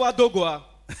pe vi over dogo a.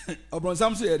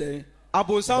 Obronsam so e den.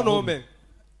 Abunsan no me.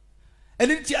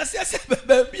 And it yes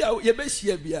baby ye be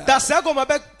shia bia. Da se go ma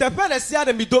be tepe de sia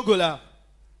de mi dogo la.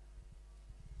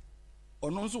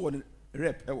 Ono so won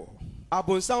rep ewo.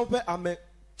 Abunsan pe ame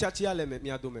chachi ale me mi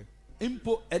adome.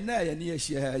 Impo ena ya ne ya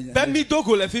shia ya. Be mi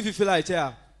dogo le fifi la che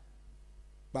a.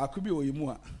 Ba ku bi oyimu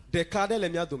a. De kade le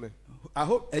mi adome. I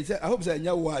hope say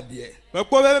nya wo ade. Me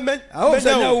ko be me. I hope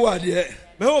say nya wo ade.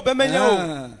 Me ho be me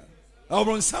nya o.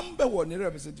 Obronsam be wo ne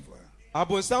representative.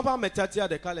 Abunsan pa me chachi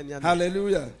de kale mi adome.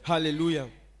 Hallelujah. Hallelujah.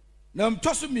 Now I'm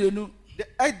tossing mienu.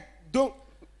 I don't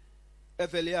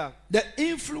Evelia. The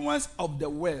influence of the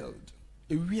world.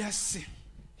 We are see.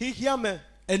 He hear me.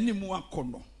 Animu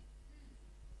akono.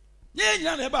 Ye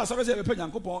nya na eba so se be pe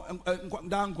Nyankopon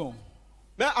dankon.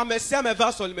 Me amesia me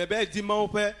va sol me be di ma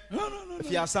ope. No.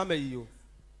 Fi asame yi o.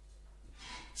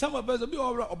 Some of us will be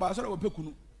over Obasara or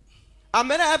Pekunu.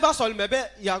 Amena ever saw me be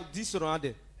ya this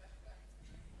round.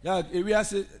 Yeah, we are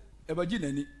say about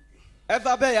Ginny.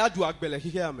 Ever be ya do agbele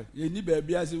hear me. You need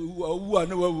baby as who are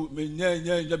no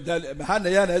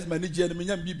Hanayan as manager and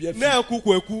Minyam BBF. Na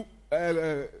kuku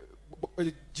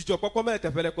jijo poko me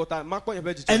tefele kota makon ye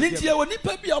be jijo. And it's your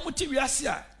nipper be a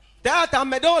motivasia. That I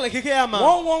made all hear man.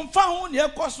 One found your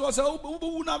cost was a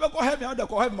who never go have me out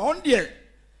of my own dear.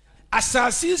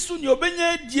 Assassin soon your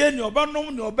benye dear, your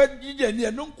banon, your bed,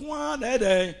 and no one a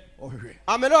day.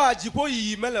 Ameno ajipo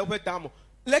yi mele wetamo.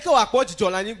 Leke wa kwa jijo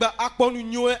la nyigba akponu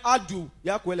nyoe adu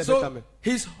ya kwele So betame.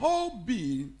 his whole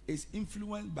being is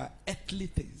influenced by earthly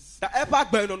things. Ta epa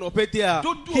gbe no no pete a.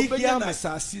 Don't do obey na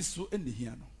assassin so in the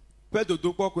hiano. Pe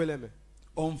dodo kwa kwele me.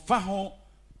 On fahon.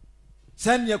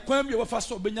 Send your quam your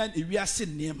first obey if we are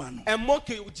seen near man. E mo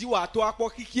ke jiwa to akpo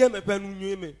kikie me pe nu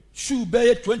nyoe me. Shoe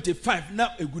bay 25 now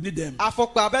a good them.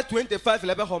 Afokpa be 25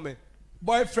 lebe home.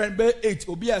 Boyfriend be 8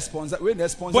 obi a sponsor when a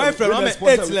sponsor. Boyfriend am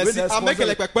 8 lesi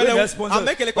amekele pepele.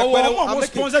 Amekele pepele. I'm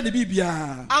sponsor the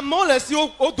bibia. Amo lesi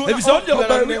o do. If it's on your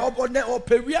or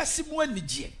peria simu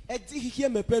niji. E di kikie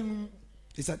me pe nu.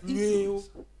 It's an influence.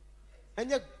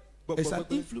 Enye It's an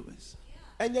influence.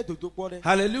 Enye dodo kwore.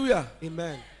 Hallelujah.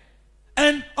 Amen.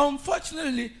 And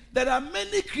unfortunately, there are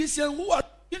many Christians who are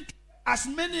into as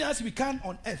many as we can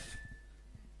on earth.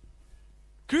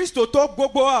 Christo to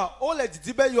gbogbo a o le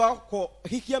didi be yo akọ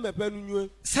hikie me pe nu nyoe.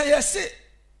 Say yes,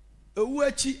 ewu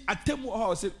achi atemu ha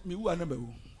o say mi wu anamba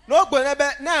wu. No gbe ne be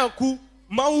na ku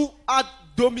mawu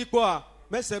adomi ko a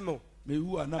mesemo. Mi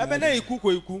wu anamba. Ebe na iku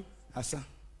ko iku. Asa.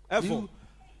 Efo.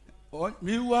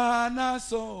 Mi wu na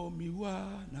so mi wu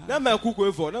na. Na me ku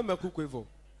ko efo, na me ku ko efo.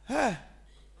 Hey.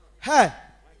 Hey.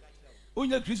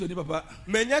 Onye Kristo ni papa.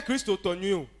 Menye Christo to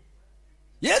nyu.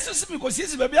 Yesu si mi ko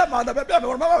si baby ama da baby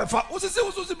ama ma fa. Usi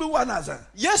mi wu na asa.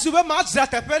 Yesu be ma tra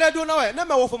tepere do na we, na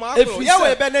me wo fo ma akro. Ya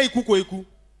we be na iku ko iku.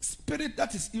 Spirit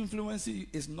that is influencing you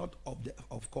is not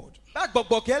of God. Ba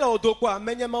gbogbo ke la odo ko a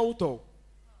menye ma wuto.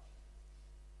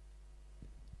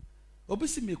 Obi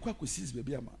si mi kwa ko si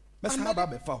baby ama. Mesa ba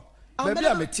be fa. Baby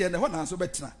am tie na ho na so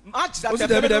betina. Ma tra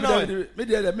tepere do na we. Me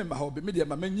dey me ma ho be me dey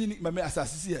ma nyini ma me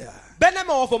asase ya. Be na me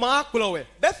wo fo ma akro we.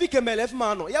 Be fi ke melef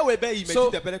ma no. Ya we be yi me ti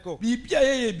tepere ko. Bibia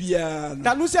ye bia na.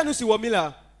 Tanu se no si wo mi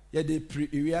la. Ye dey pre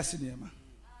area ma.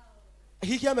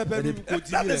 Hikia me pe nu ko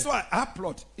di. That is why I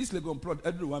plot. East Legon plot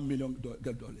every $1 million.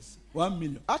 $1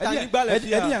 million. Ata ni gba le fi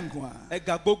ya. E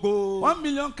ga gbogbo. 1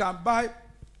 million can buy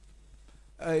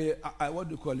what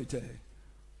do you call it?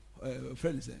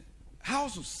 Friends,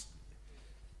 houses.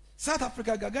 South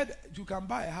Africa, you can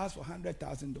buy a house for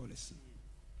 $100,000.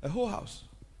 A whole house.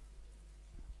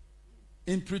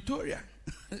 In Pretoria.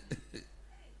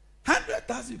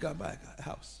 100,000 you can buy a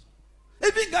house.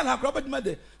 Even Ghana, Robert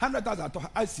Made, 100,000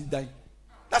 I see dying.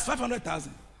 That's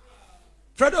 500,000.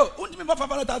 Fredo, won't you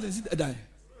 500,000 is it dying?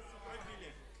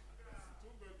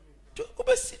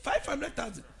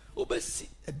 500,000. Obesi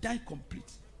a die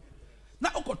complete.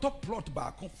 Now I got top plot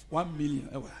back 1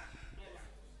 million.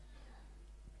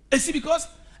 You see, because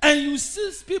and you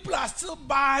see people are still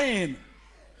buying.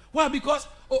 Why? Because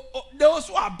those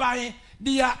who are buying,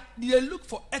 they look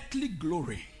for earthly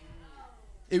glory.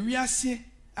 And we are saying,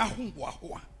 and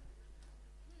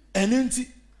then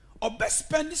or best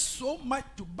spend so much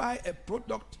to buy a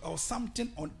product or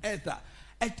something on earth.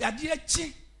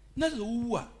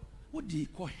 What do you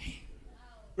call him?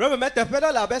 Remember,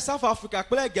 tepele la be South Africa,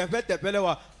 kule genfe tepele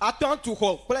wa. Aton tu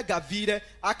ho, kule gavide.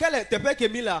 Akele tepe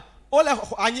kemila. Ole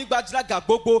anyigba jila ga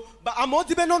gbogbo. Ba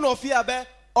amoti be no no fi abe.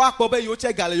 O akpobe yo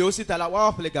che gale yo sita la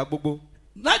wa fele ga gbogbo.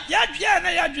 Na ya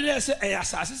jule se e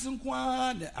asase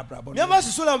sinkwa ne abrabon. Me ma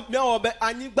susu la me obe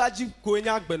anyigba ji ko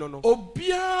nya agbe no no.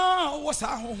 Obia wo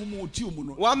sa honhom oti omu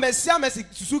no. Wa mesia mesi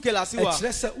susu ke la si wa. E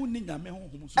kire se uni nyame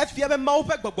honhom so. E fie be ma wo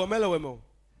pe gbogbo mele we mo.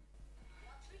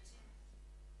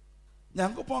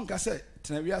 Nyankopon ka say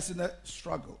tenawiase na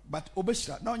struggle but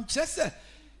obeshira na nkyere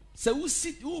se wo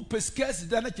sit wo pescase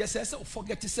da na kyere se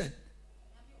forget said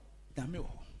nyame wo.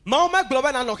 Ma o me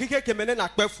global na no kike kemene na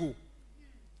kpefu.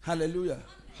 Hallelujah.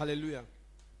 Hallelujah.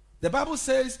 The Bible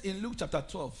says in Luke chapter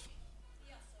 12.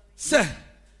 Say,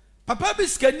 Papa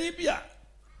biskani bia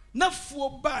na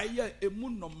fuo ba ye emu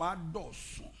no ma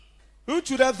doso.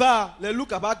 Untu de va le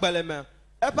Luke aba gbeleme.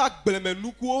 E ba gbeleme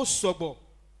nuku o sogbo.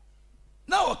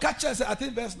 Now catch us I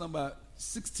think verse number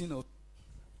 16 of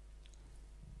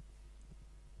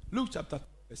Luke chapter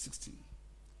 16.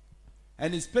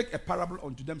 And he spake a parable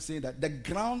unto them, saying that the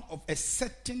ground of a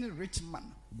certain rich man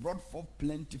brought forth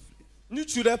plentifully. Ni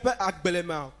chure pe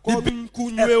agbelema ko ku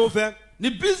nwe over. Ni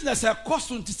business e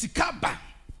cost unto sikaba.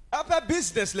 Apa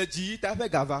business le ji ta fe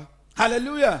gava.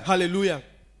 Hallelujah. Hallelujah.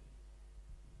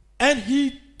 And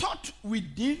he thought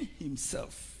within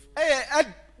himself.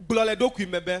 You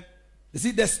You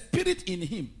see, the spirit in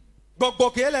him, what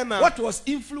what was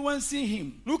influencing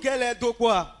him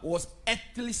was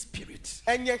earthly spirit.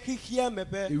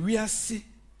 We are see.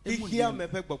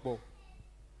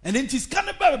 And then he's kind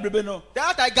of baby, no.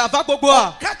 that I got back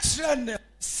Catch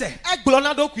say,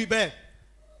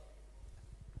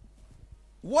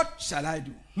 what shall I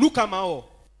do? look at my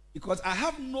Because I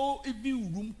have no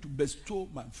even room to bestow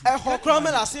my food. I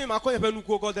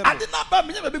did not buy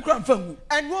me a big crown from.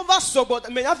 and one was so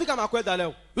but may Africa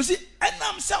Maqueda. You see, and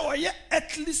I'm so a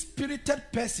earthly spirited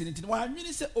person. Why I mean,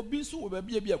 say, Obinsu will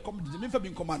be a comedy, the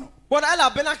being commando. But I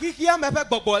have been a here, my pet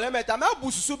bobble, and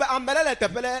I'm super and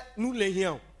Melette Nule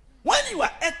here. When you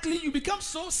are earthly, you become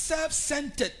so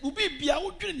self-centered. Ubi bia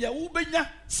udrinya ubenya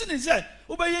sinize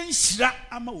ubeyen shira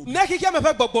ama ubi. Neki kia me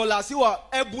pet bobble as you are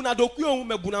ebuna doku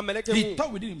me buna meleke. He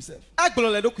thought within himself.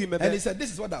 And he said,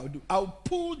 this is what I will do. I'll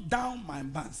pull down my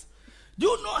bands. Do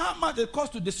you know how much it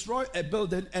costs to destroy a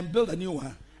building and build a new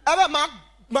one? Ebe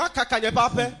ma kakanye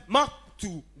pape ma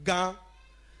tu gan.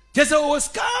 Just was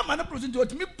calm and a person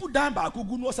to me put down by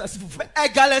Kugu no successful. A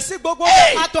galaxy bobo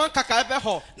aton kakabe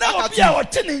ho. Now we are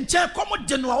watching chair common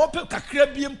general open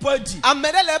Caribbean party. A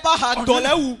medaleba had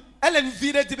dolewu ellen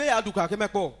vide tibe aduka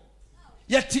kemeko.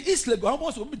 Yet the East Lego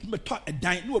almost will be taught a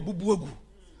dine no bubugu.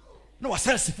 No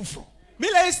successful.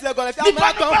 Mila is Lego if I'm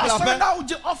now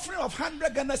the offering of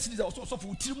 100 Ghana cedis also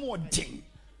for 3 more ding.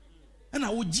 And I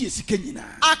would GS Kenina.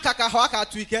 Akaka hoaka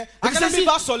tweake. I can be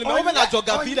basoli me over na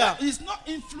jogafida. Is not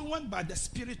influenced by the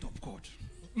Spirit of God.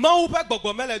 Ma upe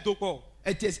gbogbo mele doko.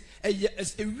 It is a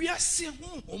real sin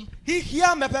home. He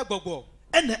hear me pe gbogbo.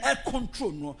 And the air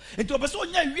control no. And to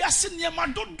person nya wiase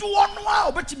niam do ono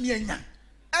a obetimi anya.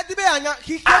 Edibe anya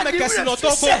he hear me kesi no to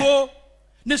gbogbo.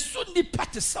 Ne so ni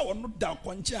party sa ono da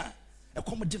kwancha. E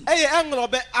komodin. Eye enro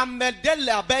be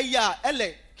amedele abeya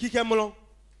ele kikemlo.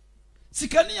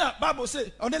 Sikania Bible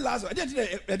say on the last I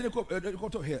didn't go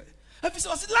to here. If it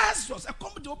was Lazarus, I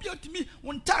come to appeal to me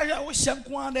one tire with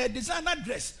shankwan a designer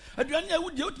dress. Adriania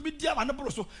would do to me dear and a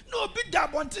broso. No big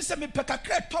dab on to send me peck a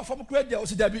crack top from a great deal.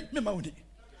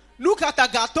 Look at a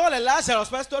gatol and Lazarus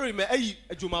my story me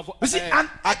a Juma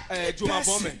Juma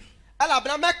Bomen.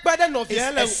 Alabama make better of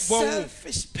the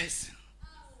selfish person.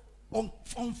 On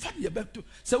funny about to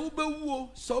so be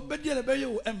so be the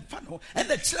baby and fun and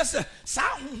the chess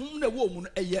sound the woman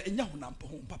a year in Yahoo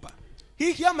Papa.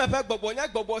 He hear me peg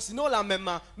bobo sino la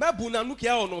mema me buna nuke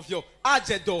on of you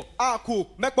ajedo aku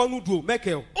mekonudu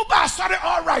mekel. Uba sorry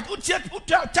all right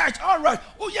church all right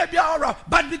yeah be all right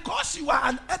but because you are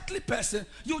an earthly person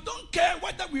you don't care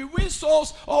whether we win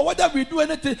souls or whether we do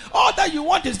anything all that you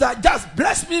want is that just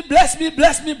bless me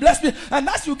and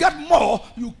as you get more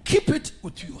you keep it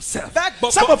with yourself.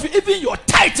 Some of you even your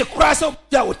tithe cries up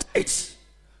there with tithes.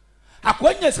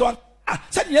 Akwenye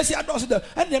said yes, I don't know.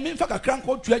 And the main fact I can't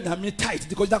go to any tight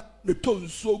because that the tone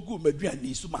so good,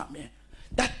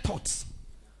 that thought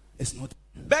is not.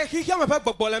 That's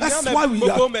why we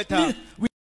are.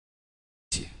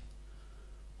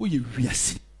 We are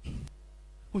sinning.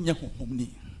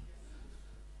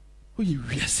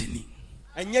 We are sinning.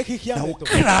 And yet he now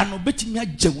crown betting me a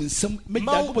Jewin make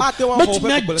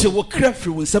that Jew crafty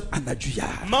with some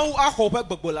Anajuya. Mau I hope a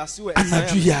bobola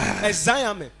Anajuya as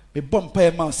Zion. Me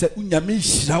bompa ma se unyame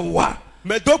hirawa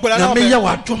me dogbola na me ya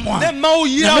wadwomo ne ma o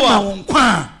yirawa won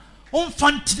kwa on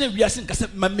fantine wiase nkase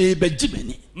ma me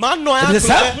bejimeni ma no ya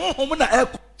ko na e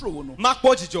control no ma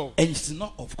ko jijo and it's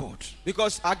not of God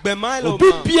because agbemailo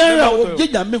ma biara o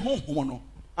nyame honhom no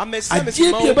amese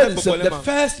the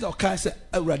first no can say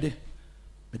awrade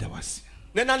me da wase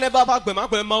ne na never back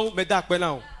agbema me da pe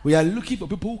now we are looking for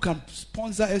people who can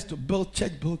sponsor us to build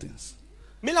church buildings.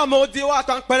 Mila modi wa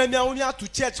tan pere mi awunya to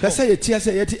church ko. Say ye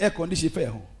say ye air condition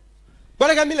fair ho.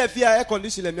 Kwale ka mi le fia air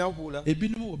condition le mi awu la.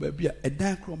 Ebinom wo ba bia e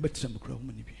dan kro betrem kro ho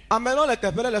ni bi. Ameno le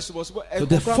tepele le subo so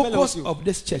the focus of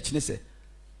this church say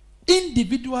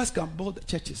individuals can build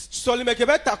churches. So le meke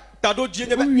beta tado die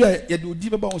ne be. We ye do di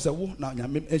baba wo say wo na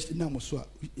nyame na mo so a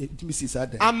timi si sa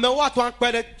dan. Amewo atan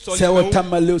pere so le. Say what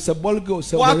tamale say bolgo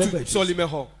say whatever. So le me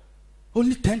ho.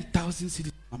 Only 10,000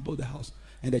 cities can build the house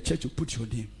and the church will put your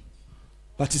name.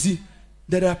 But you see,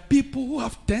 there are people who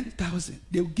have 10,000.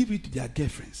 They will give it to their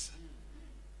girlfriends.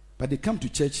 But they come to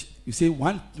church, you say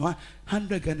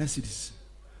 100 Ghana cedis.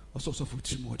 Also for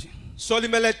 3 more.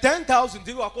 Solimele 10,000.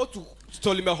 They will go to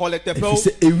Solime Holete. If you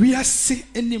say, we are saying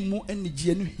any more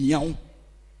energy and young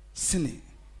sinning.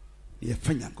 You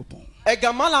find your coupon.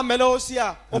 Egamala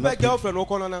Melosia, Obe girlfriend,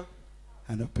 Okonana.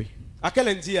 And I pay.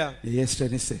 Akelendia. Yes,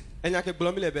 say. And I can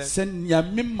blomile ben. Send your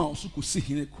mimma who could see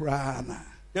him cry.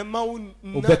 The mountain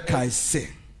Obekai say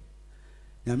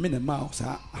nyame na ma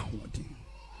osa ahodin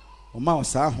oma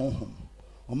osa honhom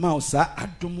oma osa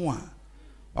adomo a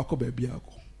wakoba bia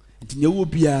akọ nti nyewo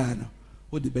bia no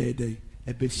wo de be dey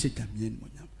ebe hye nyame no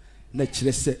nyam na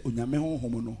kire se onyame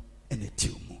honhom no ene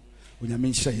tiw mu onyame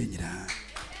nhya ye nyira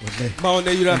ole ma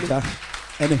ona yira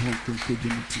ene hon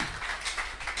kunkuduti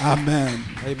amen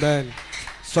amen.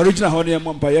 Sorry jina ho ne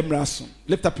mo mpa ye mraso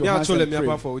lift up your hands and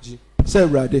pray. Say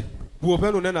rade bu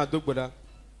open no na dogboda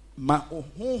ma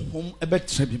honhom ebe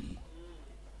tra bi mu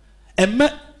ema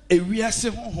ewiase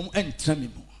honhom entra mi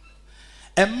mu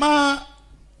ema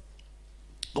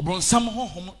obronsam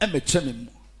honhom emetra mi mu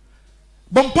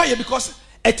bompa ye because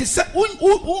it is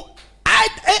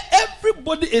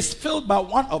everybody is filled by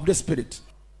one of the spirit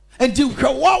and you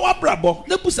wa brabo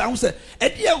na busa ho say e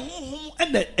de honhom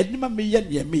ena enima me ye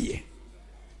ne me ye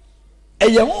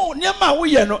eye ho ne ma wo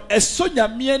ye no eso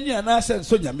nyame ani ana se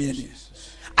eso nyame ani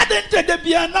adente de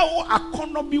bia na wo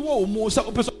akono bi wo mu sa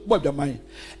opeso bo adwaman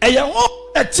eye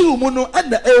ho ati wo mu no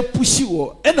ena e pushi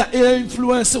wo ena e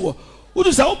influence wo would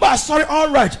say, oh, sorry,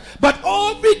 all right. But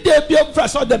every day, be a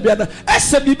fresh or the piano.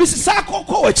 SMB, Sako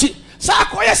Kochi,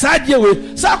 Sako, yes, I deal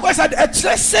with Sako.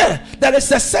 There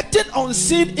is a certain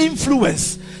unseen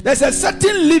influence. There's a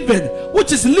certain living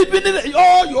which is living in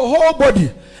all your whole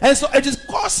body. And so it is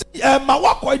causing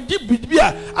Mawako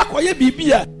Dibia, Akoye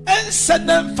Bibia, and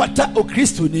Sanan Fata O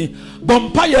Christoni,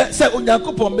 Bompire, say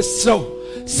Unyakupo Mesro.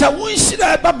 Sa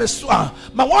wunshira ba meso a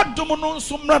ma wadom no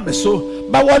nsomra meso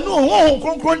ma wanu ho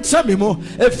kronkron tsame mo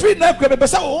efri na kwa be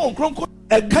sa ho kronkron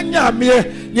e kanya me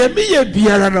ye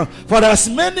biara no for as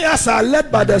many as are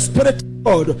led by the Spirit of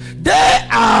God they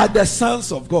are the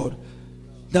sons of God.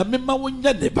 Na me ma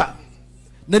wonya neba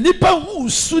na nipa hu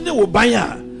su ne wo ban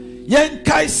a yen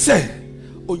kai se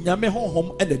onyame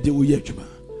honhom e na de wo ye adwuma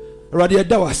awade e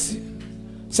da wase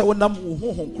se wonam wo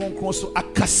honhom kronkron so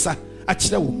akasa a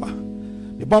kire wo ma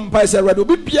the bompa is already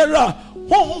be biara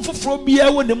honhom foforo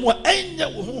bia wo ne mu a enya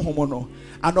wo honhom no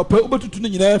anopa obetutu ne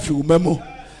nyina afi wo mamu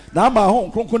na ama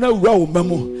honhom kronkron na wura wo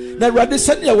mamu na awade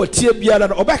sane ya watie biara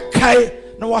no obekai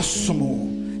na wasomo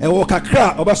e wo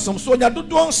kakra obesom so nya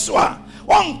dodo nso a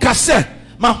wonka se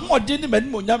ma hoode ne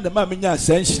manim onyam na ma menya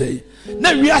asanhyirei na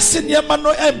wiase ne ma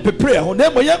no empepre ho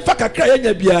na mo yemfa kakra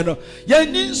yenya bia no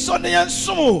yenni nso ne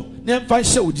yensom ne mfa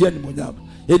hye odi anim onyam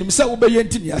enim se wo be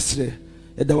yenti ne asre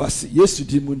edawasi Yesu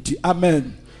di munti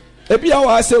amen ebi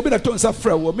awa se obi na to nsa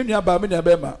fra wo menu aba menu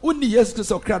aba ma uni Yesu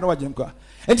Kristo kra na wajem kwa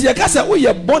enti ya kasa wo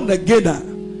ye born again a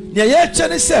ne ye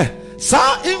chene se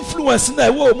sa influence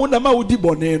na wo mu na ma wo di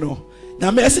bone no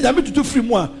na me ese nya me tutu free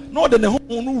mu a no de ne ho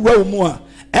no wura mu a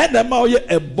and na ma wo ye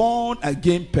a born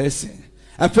again person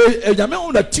afa nyame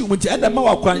ho na ti mu nti and na ma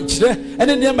wa kwankyere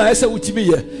ene ne ma ese wutimi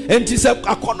ye enti se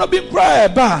akono bi kra e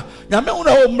ba nyame ho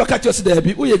na wo mraka kyose da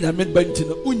bi wo ye nyame ba nti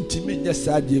no untimi nya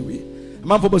saade we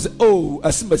manfo bo se oh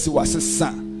asimasi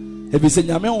wasesa ebi se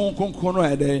nyame ho konkon no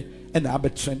ede ena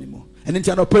abetrani mu ene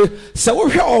nti anope se wo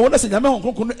hwe o wo na se nyame ho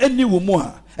konkon no eni wo mu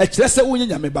a e kire se wo nya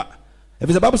nyame ba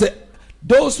ebi se Bible say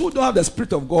those who don't have the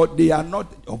Spirit of God they are not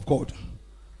of God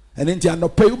ene nti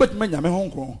anope wo betuma nyame ho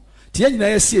konkon ti nyina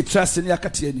ye see trust ni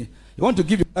akate ni you want to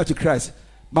give your life to Christ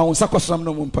ma won sakosram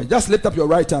no mumpa just lift up your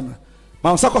right hand ma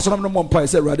won sakosram no mumpa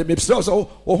say rather maybe so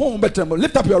oh better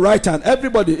lift up your right hand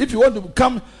everybody if you want to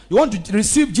come you want to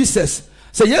receive Jesus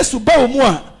say yes ba wo mu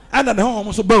a ana na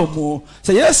ho so ba wo mu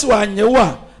say yes wa anyewo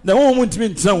a na ho mu ntimi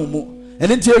ntra wo mu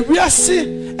ene nti ewiase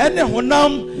ene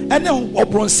honam ene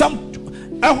obronsam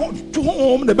ho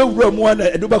ho na be wura mu na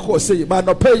edo ba ko say ma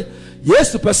no pay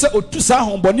Yesu pese otu sa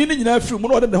homboni ni nyina afiri mu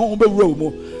no de ne ho be wura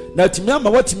mu na timi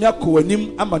ama watimi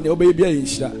akowanim ama ne obe bia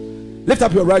yinhira lift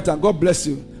up your right hand God bless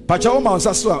you pacha wo ma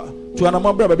onsa so a tu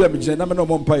anamo bra bia megina na me no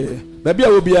mompaye ba bia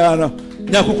wo bia no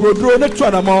nya kokoroduro ne tu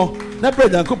anamo na bra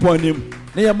nyankopon nim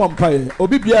ne ye mompaye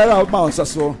obi biara ma onsa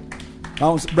so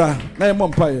bra na ye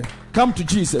mompaye come to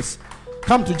Jesus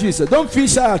don't feel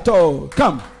shy at all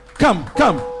come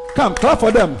clap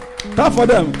for them clap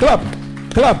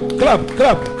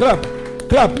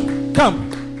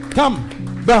come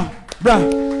bra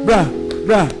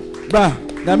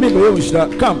na me be unshira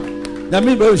come na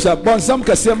me be unshira bonsam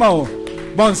kasema o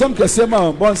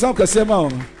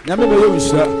na me be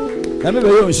unshira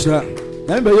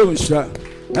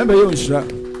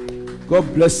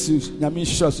God bless you na me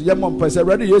shira so yemon pa say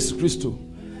ready Jesus Christo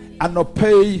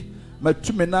anopei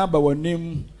matume na ba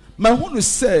wanim mahunu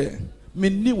say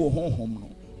menni wo honhom no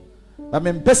ba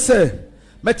me mpese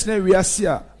metena wiase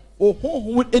a o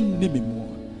honhom enni me mu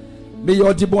me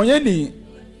yodibonye ni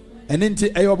ene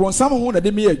nti eyobonsam ho na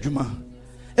de me adwuma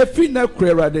efri na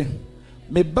kurerade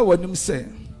me ba wanim se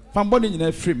fambo ne nyina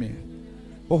efri me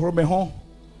ohoro me ho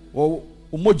o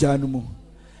moja anu mu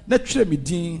na twere me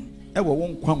din ewo wo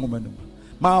nkwa nwoma no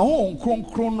ma ho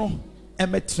nkronkron no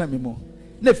emetra me mo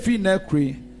na fi na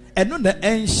akure eno na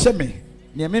enhye me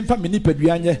ne me mfa me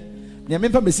nipadua nye ne me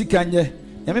mfa me sika nye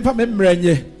ne me mfa me mra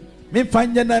nye me mfa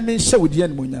nye na me hye wodi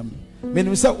an monyam me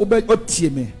nim sa otie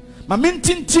me ma me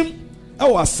ntintim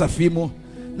ewo asafi mo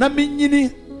na me nyini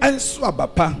enso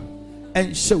abapa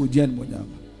enhye wodi an monyam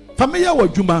fa me ya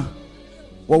wadwuma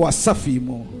wo wasafi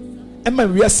mo ema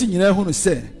wiase nyina hu no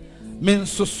se me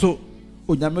nsoso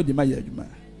onyame de ma ya adwuma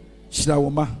shira wo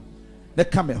ma na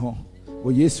ka me ho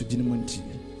wo Yesu din mu nti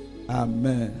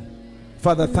amen.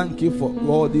 Father, thank you for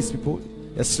all these people.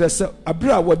 Yes,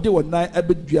 abra wode wonai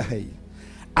abedua hai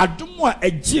adomo a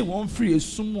eje won free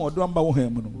esum odo amba wo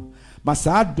ham no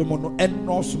masa adomo no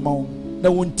enno so ma na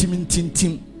won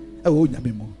tintim e wo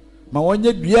nyame mo ma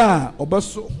wonye dua a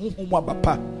obeso honhom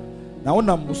abapa na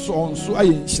wonam so onso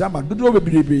aye nhira ma dodo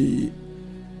bebirebe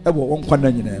e wo won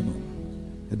kwana nyina mo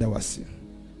e da wase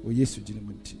o Yesu jini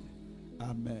mu nti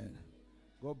amen.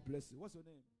 God bless you. What's your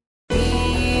name?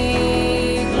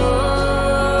 Be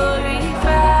glorified.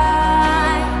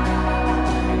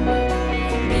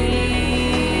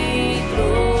 Be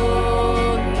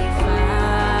glorified.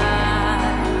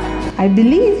 I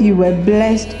believe you were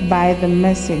blessed by the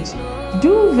message.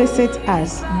 Do visit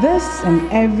us this and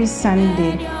every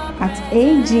Sunday at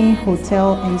AG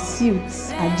Hotel and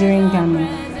Suites at Jeringano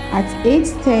at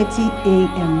 8:30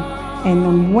 a.m. and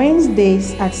on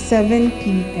Wednesdays at 7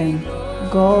 p.m.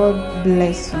 God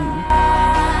bless you.